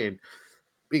campaign,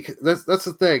 because that's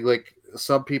the thing. Like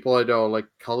some people I know, like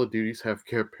Call of Duties have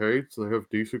campaigns. They have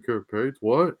decent campaigns.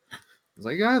 What? It's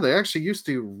like, yeah, they actually used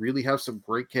to really have some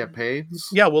great campaigns.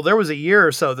 yeah, well, there was a year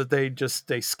or so that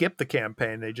they skipped the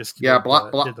campaign. They just Yeah, did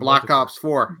the Black multiplayer. Ops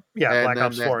 4, Yeah, and Black then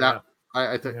Ops 4. Yeah,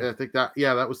 yeah, I think that,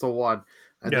 yeah, that was the one.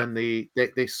 And yeah, then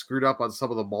they screwed up on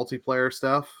some of the multiplayer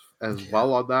stuff as yeah,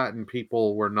 well on that, and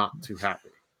people were not too happy.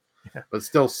 yeah. But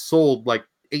still sold like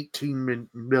 18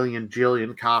 million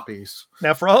jillion copies.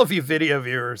 Now, for all of you video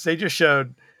viewers, they just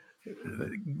showed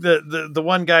the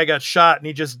one guy got shot and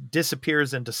he just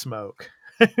disappears into smoke.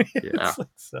 Yeah. It's like,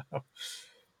 so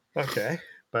okay,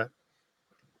 but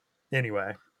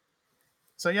anyway,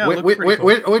 so yeah, it looks pretty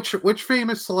cool. Which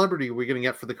famous celebrity are we gonna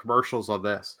get for the commercials on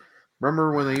this?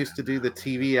 Remember when they used to do the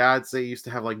TV ads? They used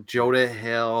to have like Jonah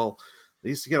Hill. They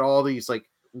used to get all these like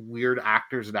weird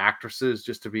actors and actresses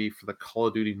just to be for the Call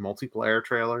of Duty multiplayer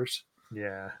trailers.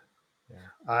 Yeah, yeah,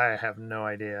 I have no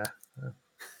idea.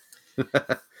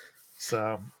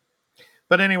 So,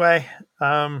 but anyway,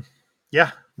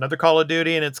 yeah, another Call of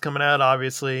Duty, and it's coming out.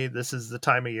 Obviously, this is the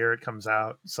time of year it comes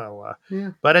out. So,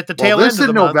 Yeah. but at the Well, tail end this of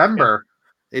in the month, November.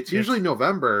 It's yeah, usually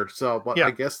November, so but I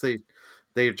yeah, guess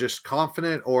they're just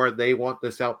confident or they want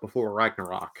this out before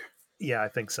Ragnarok. yeah, I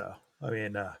think so. I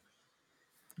mean,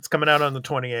 it's coming out on the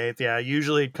 28th. Yeah,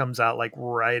 usually it comes out like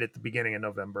right at the beginning of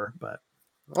November, but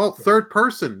Oh, yeah, third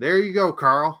person. There you go,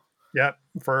 Carl. yeah,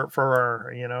 for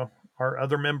our our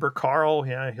other member Carl,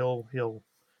 yeah, he'll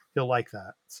like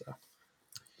that. So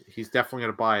He's definitely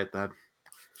gonna buy it then.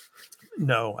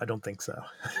 no, I don't think so.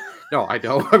 No, I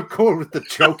know. I'm going with the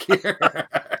joke here.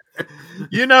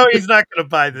 He's not going to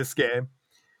buy this game.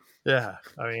 Yeah,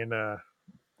 I mean,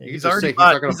 You just say he's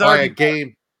not going to buy a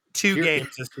game. two games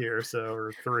this year, so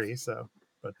or three. So,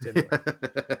 but anyway,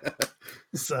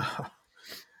 so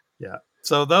yeah,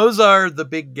 so those are the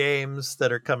big games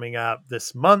that are coming out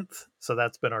this month. So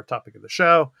that's been our topic of the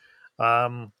show.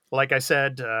 Like I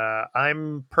said,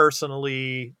 I'm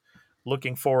personally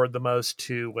looking forward the most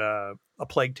to A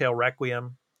Plague Tale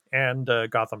Requiem and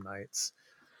Gotham Knights.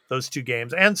 Those two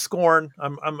games and Scorn.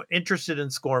 I'm interested in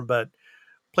Scorn, but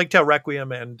Plague Tale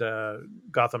Requiem and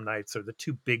Gotham Knights are the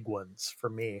two big ones for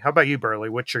me. How about you, Burley?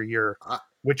 uh,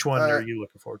 Which one uh, are you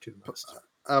looking forward to the most?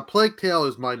 Plague Tale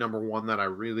is my number one that I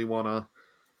really want to.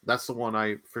 That's the one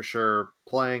I for sure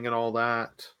playing and all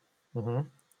that. Mm-hmm.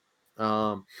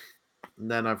 And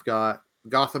then I've got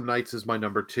Gotham Knights is my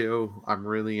number two. I'm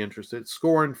really interested.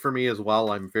 Scorn for me as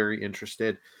well. I'm very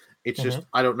interested. It's Mm-hmm. just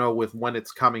I don't know with when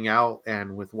it's coming out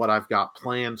and with what I've got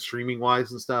planned streaming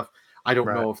wise and stuff. I don't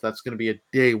Right. know if that's going to be a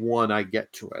day one I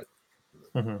get to it.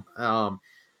 Mm-hmm.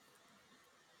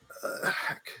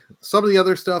 Some of the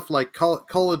other stuff like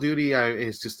Call of Duty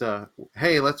is just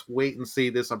hey, let's wait and see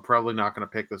this. I'm probably not going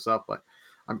to pick this up, but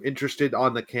I'm interested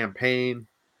on the campaign.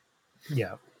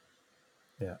 Yeah.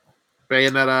 Yeah.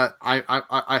 Bayonetta,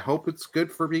 I hope it's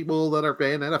good for people that are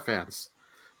Bayonetta fans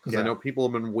because I Yeah. know people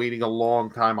have been waiting a long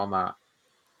time on that.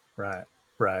 Right.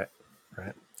 Right.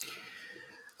 Right.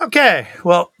 Okay,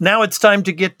 well, now it's time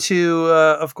to get to,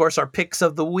 of course, our picks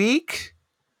of the week.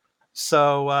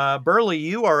 So, Burley,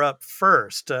 you are up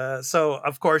first. So,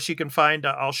 of course, you can find,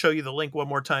 I'll show you the link one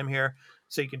more time here.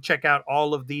 So you can check out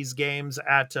all of these games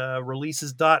at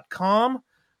releases.com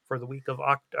for the week of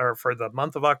or for the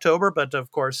month of October. But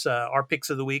of course, our picks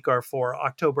of the week are for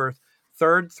October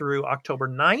 3rd through October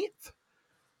 9th.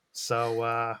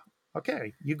 So,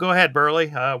 okay, you go ahead, Burley.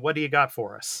 What do you got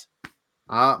for us?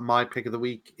 My pick of the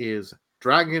week is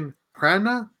Dragon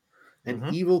Prana. An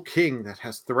Mhm. evil king that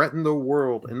has threatened the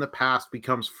world in the past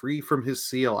becomes free from his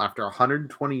seal after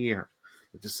 120 years.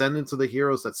 The descendants of the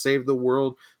heroes that saved the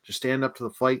world to stand up to the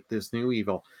fight this new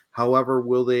evil. However,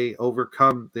 will they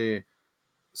overcome the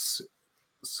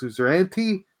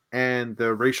suzerainty and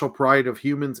the racial pride of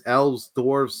humans, elves,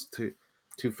 dwarves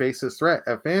to face this threat?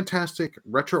 A fantastic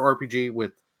retro RPG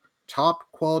with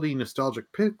top quality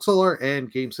nostalgic pixel art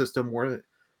and game system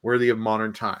worthy of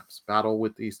modern times. Battle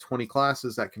with these 20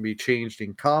 classes that can be changed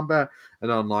in combat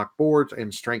and unlock boards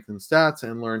and strengthen stats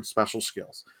and learn special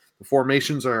skills. The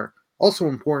formations are also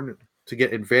important to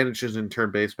get advantages in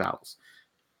turn-based battles.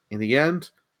 In the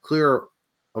end, clear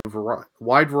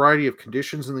wide variety of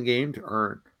conditions in the game to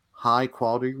earn high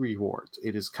quality rewards.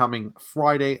 It is coming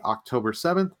Friday, October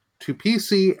 7th to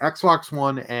PC, Xbox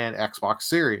One, and Xbox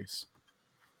Series.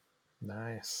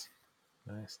 Nice.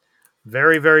 Nice.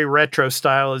 Very, very retro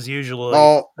style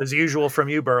Oh, as usual from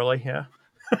you, Burley. Yeah.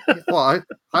 well,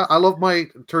 I love my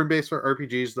turn-based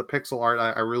RPGs. The pixel art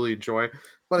I really enjoy,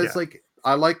 but it's Yeah. like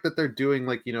I like that they're doing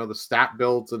like the stat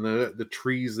builds and the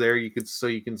trees there. You can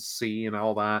see and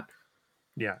all that.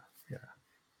 Yeah. Yeah.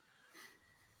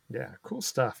 Yeah. Cool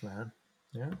stuff, man.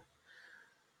 Yeah.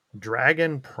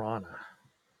 Dragon Prana.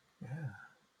 Yeah.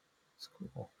 It's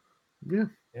cool. Yeah,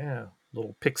 Yeah.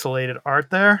 Little pixelated art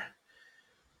there.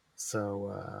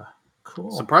 So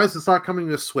cool. surprised it's not coming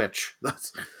to Switch.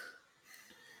 That's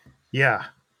Yeah.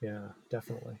 Yeah,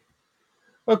 definitely.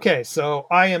 Okay, so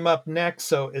I am up next.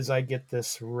 So as I get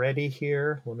this ready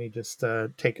here, let me just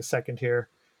take a second here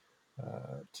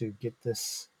to get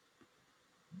this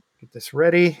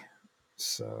ready.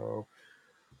 So,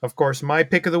 of course, my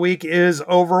pick of the week is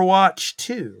Overwatch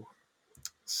 2.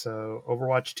 So,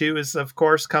 Overwatch 2 is, of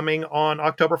course, coming on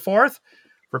October 4th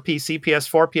for PC,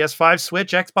 PS4, PS5,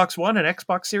 Switch, Xbox One, and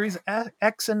Xbox Series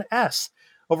X and S.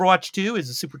 Overwatch 2 is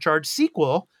a supercharged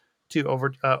sequel to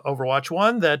Overwatch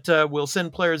 1 that will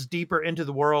send players deeper into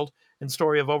the world and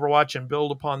story of Overwatch and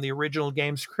build upon the original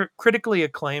game's critically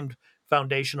acclaimed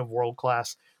foundation of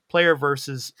world-class player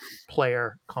versus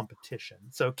player competition.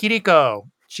 So Kiriko,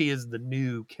 she is the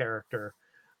new character,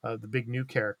 the big new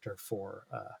character for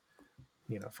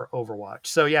for Overwatch.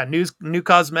 So yeah, new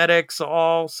cosmetics,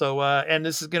 all. So and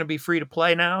this is going to be free to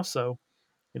play now. So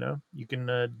you can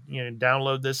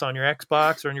download this on your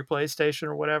Xbox or on your PlayStation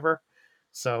or whatever.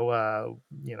 So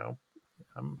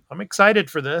I'm excited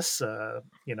for this.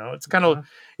 It's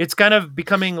kind of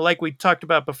becoming, like we talked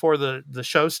about before the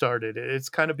show started. It's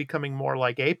kind of becoming more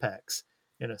like Apex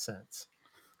in a sense.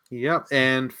 yep. So,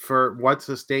 And for once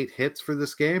this date hits for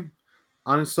this game,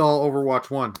 uninstall Overwatch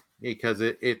 1 because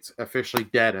it's officially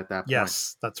dead at that point.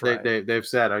 yes, that's right. They've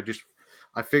said.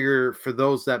 I figure for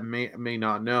those that may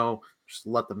not know, just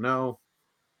let them know.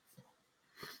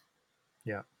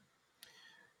 Yeah.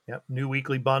 Yep. New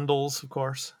weekly bundles, of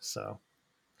course. So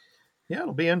yeah,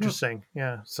 it'll be Yeah. interesting.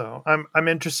 Yeah. So I'm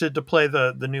interested to play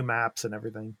the new maps and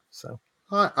everything. So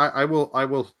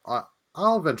I'll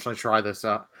eventually try this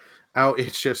out.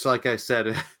 It's just like I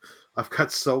said, I've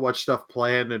got so much stuff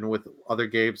planned, and with other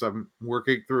games I'm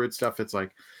working through and stuff, it's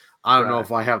like I don't know right.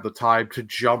 if I have the time to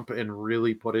jump and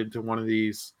really put into one of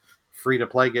these free to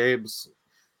play games,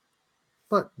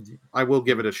 but I will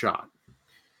give it a shot.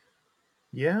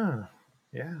 Yeah.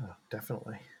 Yeah,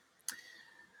 definitely.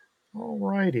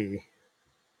 Alrighty.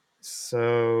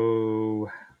 So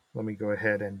let me go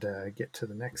ahead and get to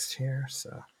the next here.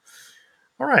 So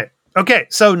all right. Okay,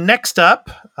 so next up,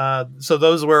 so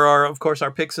those were of course,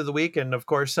 our picks of the week. And of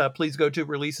course, please go to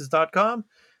releases.com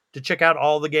to check out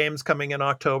all the games coming in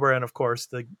October. And of course,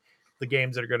 the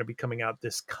games that are going to be coming out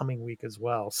this coming week as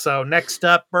well. So next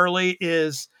up, Burley,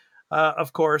 is,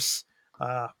 of course,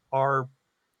 our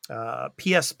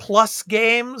PS Plus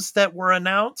games that were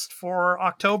announced for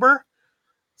October.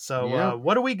 So Yeah.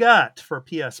 what do we got for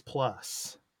PS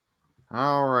Plus?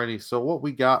 Alrighty. So what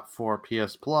we got for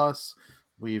PS Plus,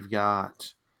 we've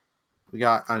got we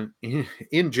got an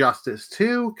Injustice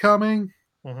 2 coming.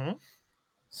 Mm-hmm.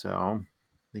 So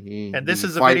And this the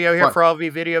is a video here fight for all of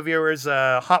you video viewers.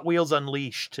 Hot Wheels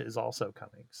Unleashed is also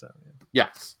coming. So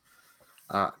yes.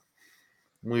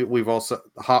 We've also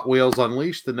Hot Wheels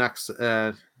Unleashed, the next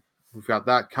We've got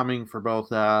that coming for both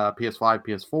PS5,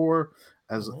 PS4,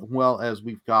 as well as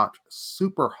we've got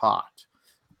Super Hot,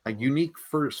 a unique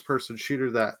first-person shooter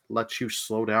that lets you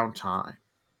slow down time.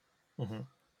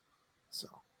 So,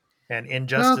 And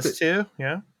Injustice 2,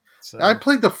 yeah. I So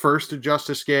played the first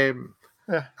Injustice game.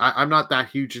 yeah, I'm not that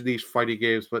huge in these fighting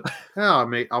games, but yeah,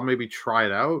 I'll maybe try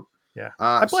it out. yeah.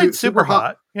 I played Super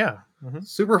Hot. Yeah.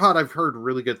 Super Hot. I've heard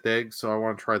really good things, so I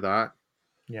want to try that.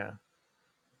 Yeah.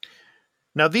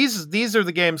 Now these are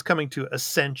the games coming to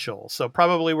Essential, so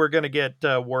probably we're going to get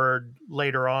word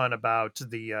later on about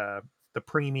the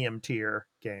premium tier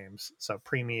games, so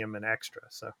premium and extra.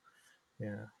 So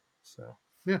yeah, so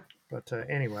Yeah. But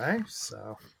anyway,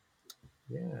 so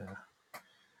yeah,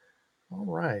 all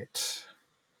right.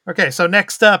 Okay, so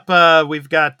next up we've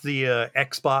got the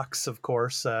Xbox, of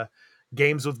course,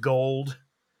 games with gold.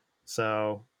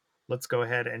 So let's go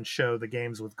ahead and show the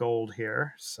games with gold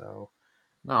here. So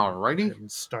go ahead Alrighty.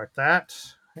 and start that.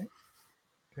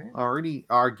 Okay. Already,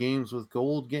 our games with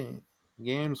gold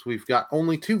games. We've got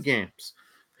only 2 games: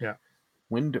 Yeah.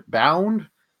 Windbound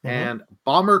and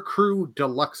Bomber Crew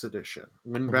Deluxe Edition.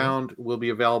 Windbound will be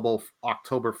available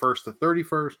October 1st to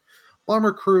 31st.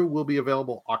 Bomber Crew will be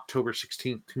available October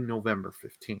 16th to November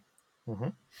 15th.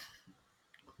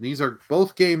 These are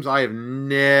both games I have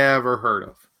never heard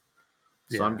of.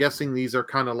 So I'm guessing these are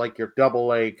kind of like your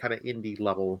AA kind of indie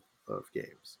level of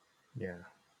games. Yeah.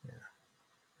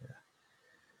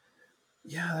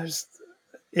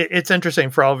 It's interesting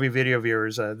for all of you video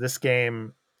viewers. This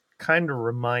game kind of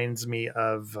reminds me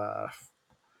of a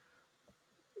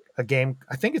game.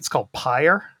 I think it's called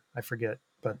Pyre. I forget,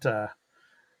 but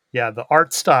yeah, the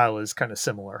art style is kind of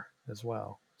similar as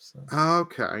well. So,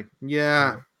 Okay.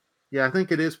 Yeah. I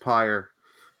think it is Pyre,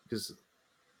 because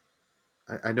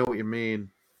I know what you mean.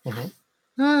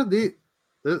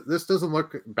 This doesn't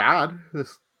look bad.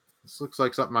 This looks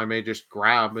like something I may just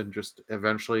grab and just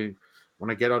eventually,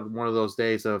 when I get on one of those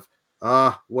days of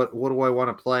what do I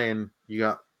want to play, and you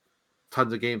got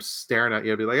tons of games staring at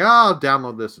you, I'll be like, I'll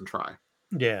download this and try.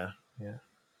 yeah.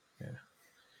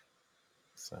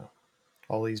 So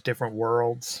all these different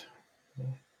worlds.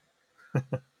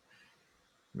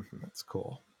 That's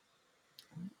cool.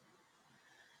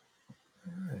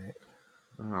 All right.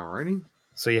 Alrighty.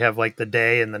 So you have like the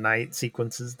day and the night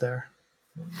sequences there.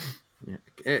 Yeah.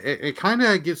 It kind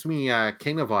of gives me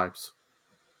Kena vibes.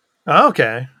 Oh,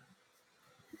 okay.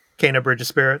 Kena Bridge of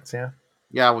Spirits, yeah.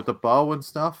 Yeah, with the bow and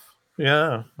stuff.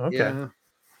 Yeah, okay. Yeah.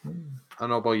 I don't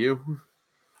know about you.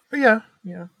 Yeah,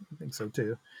 I think so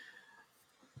too.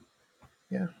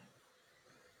 Yeah.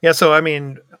 So I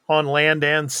mean, on land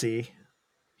and sea,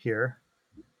 here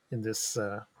in this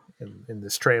in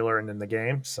this trailer and in the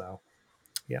game. So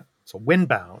yeah, so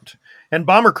Windbound and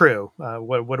Bomber Crew.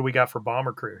 What do we got for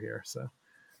Bomber Crew here? So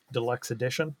deluxe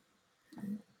edition.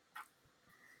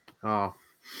 Oh,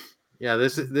 yeah.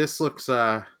 This looks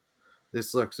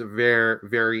very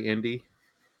very indie.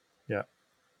 Yeah.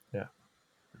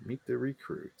 Meet the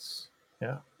recruits.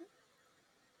 Yeah.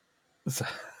 So,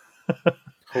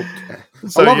 I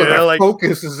love it. That like,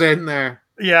 focus is in there.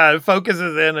 Yeah, it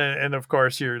focuses in, and of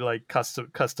course you're like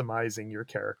customizing your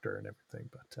character and everything.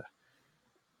 But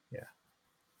yeah,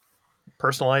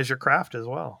 personalize your craft as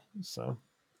well. So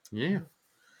yeah.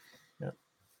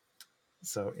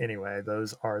 So anyway,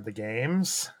 those are the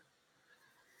games.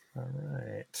 All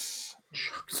right.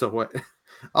 So what?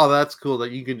 Oh, that's cool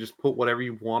that you can just put whatever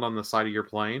you want on the side of your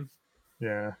plane.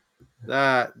 Yeah.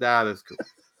 That is cool.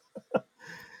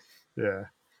 Yeah.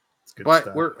 It's good But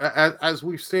stuff. we're as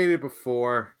we've stated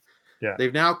before. Yeah.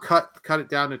 They've now cut it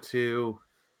down to 2.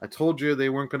 I told you they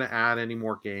weren't going to add any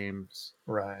more games.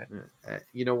 Right.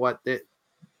 You know what?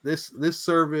 This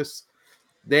service,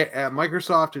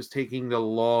 Microsoft is taking the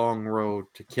long road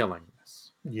to killing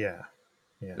this. Yeah.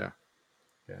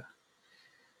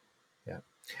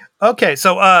 Okay,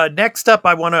 so next up,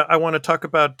 I want to talk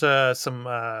about some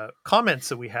comments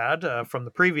that we had from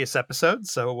the previous episode.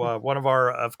 So one of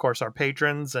our, of course, our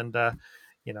patrons and of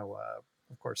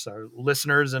course, our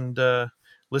listeners and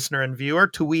listener and viewer,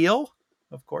 Tuweel,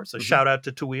 of course, a shout out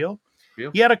to Tuweel.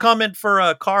 He had a comment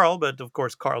for Carl, but of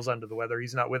course, Carl's under the weather.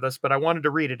 He's not with us, but I wanted to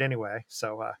read it anyway.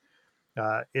 So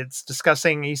it's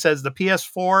discussing. He says the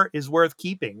PS4 is worth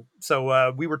keeping.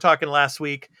 So we were talking last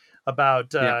week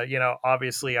about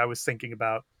obviously I was thinking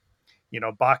about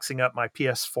boxing up my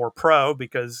PS4 Pro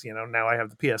because now I have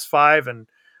the PS5 and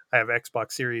I have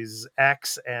Xbox Series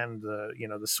X and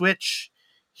the Switch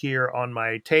here on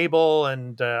my table,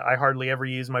 and I hardly ever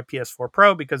use my PS4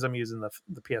 Pro because I'm using the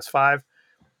PS5.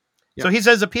 So he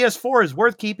says the PS4 is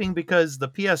worth keeping because the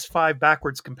PS5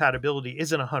 backwards compatibility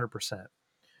isn't 100%.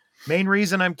 Main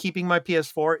reason I'm keeping my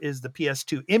PS4 is the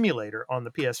PS2 emulator on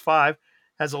the PS5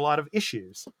 has a lot of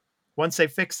issues. Once they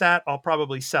fix that, I'll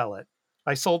probably sell it.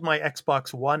 I sold my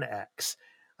Xbox One X.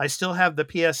 I still have the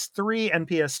PS3 and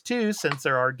PS2 since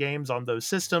there are games on those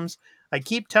systems. I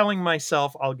keep telling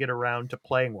myself I'll get around to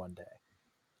playing one day.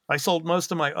 I sold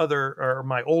most of my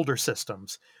older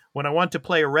systems. When I want to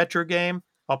play a retro game,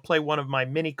 I'll play one of my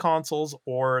mini consoles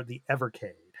or the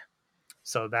Evercade.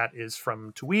 So that is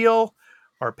from Tawil,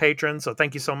 our patron. So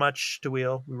thank you so much,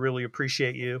 Tawil. We really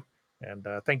appreciate you. And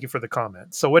thank you for the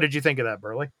comment. So what did you think of that,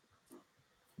 Burley?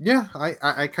 Yeah,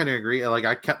 I kind of agree. Like,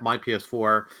 I kept my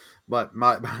PS4, but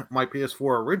my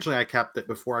PS4 originally, I kept it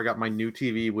before I got my new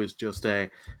TV, was just a,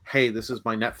 hey, this is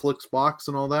my Netflix box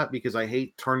and all that, because I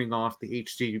hate turning off the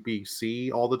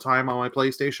HDBC all the time on my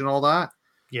PlayStation, all that.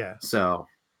 Yeah. So,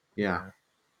 yeah.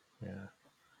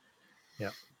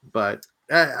 Yeah. But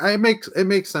it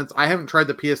makes sense. I haven't tried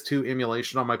the PS2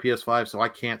 emulation on my PS5, so I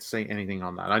can't say anything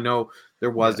on that. I know there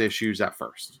was issues at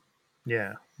first.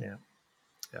 Yeah.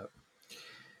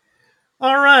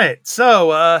 All right.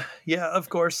 So, of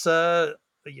course,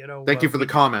 Thank you for the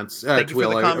comments, thank you for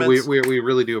the Twill. comments. We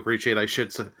really do appreciate it. I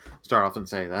should start off and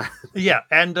say that. Yeah,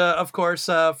 and of course,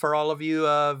 for all of you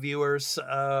viewers,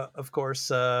 of course,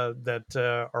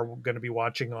 that are going to be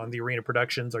watching on the Arena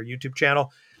Productions, our YouTube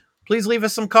channel, please leave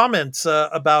us some comments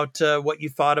about what you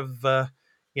thought of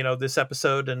this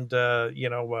episode and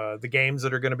the games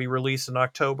that are going to be released in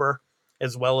October,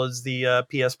 as well as the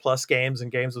PS Plus games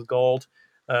and games with gold.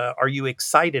 Are you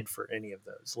excited for any of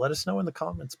those? Let us know in the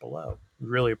comments below. We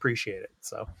really appreciate it.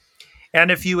 So, and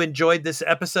if you enjoyed this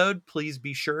episode, please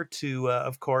be sure to,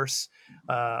 of course,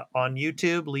 on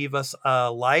YouTube, leave us a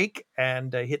like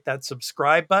and hit that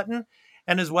subscribe button,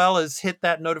 and as well as hit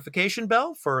that notification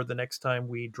bell for the next time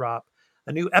we drop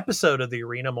a new episode of the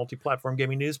Arena Multiplatform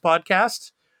Gaming News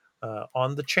Podcast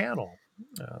on the channel.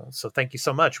 So thank you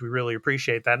so much. We really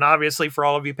appreciate that. And obviously, for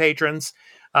all of you patrons,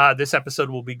 this episode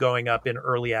will be going up in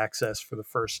early access for the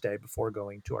first day before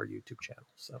going to our YouTube channel.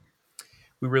 So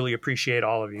we really appreciate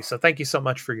all of you. So thank you so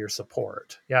much for your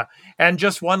support. Yeah. And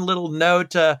just one little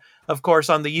note, of course,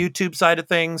 on the YouTube side of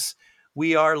things,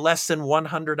 we are less than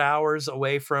 100 hours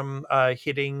away from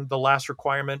hitting the last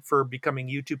requirement for becoming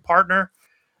YouTube partner.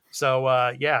 So,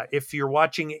 if you're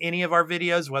watching any of our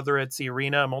videos, whether it's the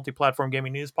Arena Multi-Platform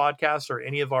Gaming News Podcast or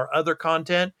any of our other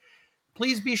content,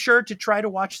 please be sure to try to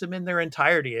watch them in their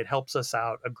entirety. It helps us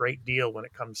out a great deal when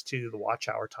it comes to the watch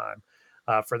hour time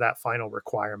for that final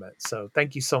requirement. So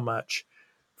thank you so much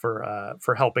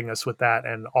for helping us with that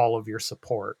and all of your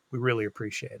support. We really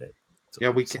appreciate it. So Yeah,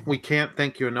 we can't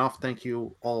thank you enough. Thank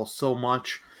you all so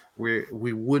much. We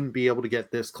wouldn't be able to get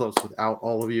this close without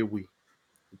all of you. We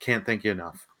can't thank you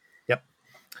enough.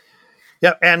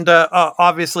 Yep, and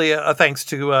obviously thanks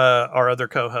to our other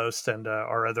co-host and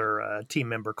our other team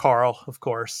member, Carl, of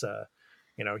course.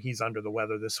 He's under the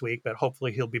weather this week, but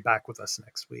hopefully he'll be back with us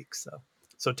next week.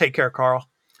 So take care, Carl.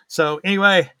 So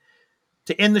anyway,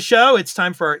 to end the show, it's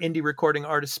time for our indie recording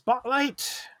artist spotlight.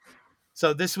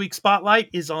 So this week's spotlight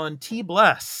is on T.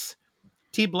 Bless.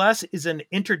 T. Bless is an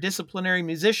interdisciplinary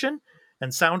musician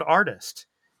and sound artist.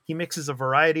 He mixes a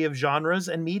variety of genres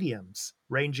and mediums,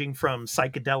 ranging from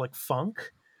psychedelic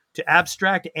funk to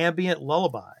abstract ambient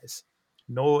lullabies,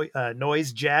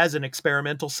 noise, jazz, and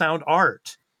experimental sound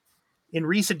art. In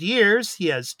recent years, he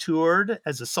has toured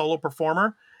as a solo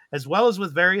performer, as well as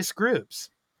with various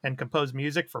groups, and composed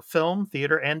music for film,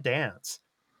 theater, and dance.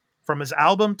 From his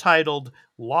album titled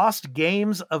Lost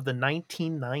Games of the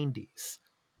 1990s.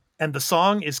 And the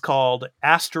song is called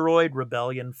Asteroid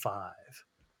Rebellion 5.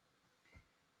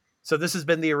 So this has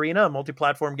been the Arena, a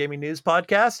multi-platform gaming news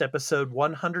podcast, episode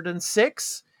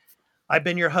 106. I've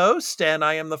been your host, and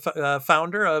I am the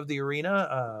founder of the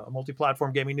Arena, a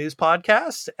multi-platform gaming news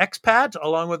podcast, expat,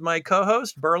 along with my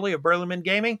co-host, Burley of Burleyman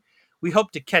Gaming. We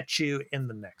hope to catch you in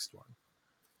the next one.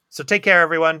 So take care,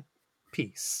 everyone.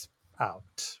 Peace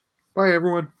out. Bye,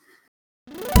 everyone.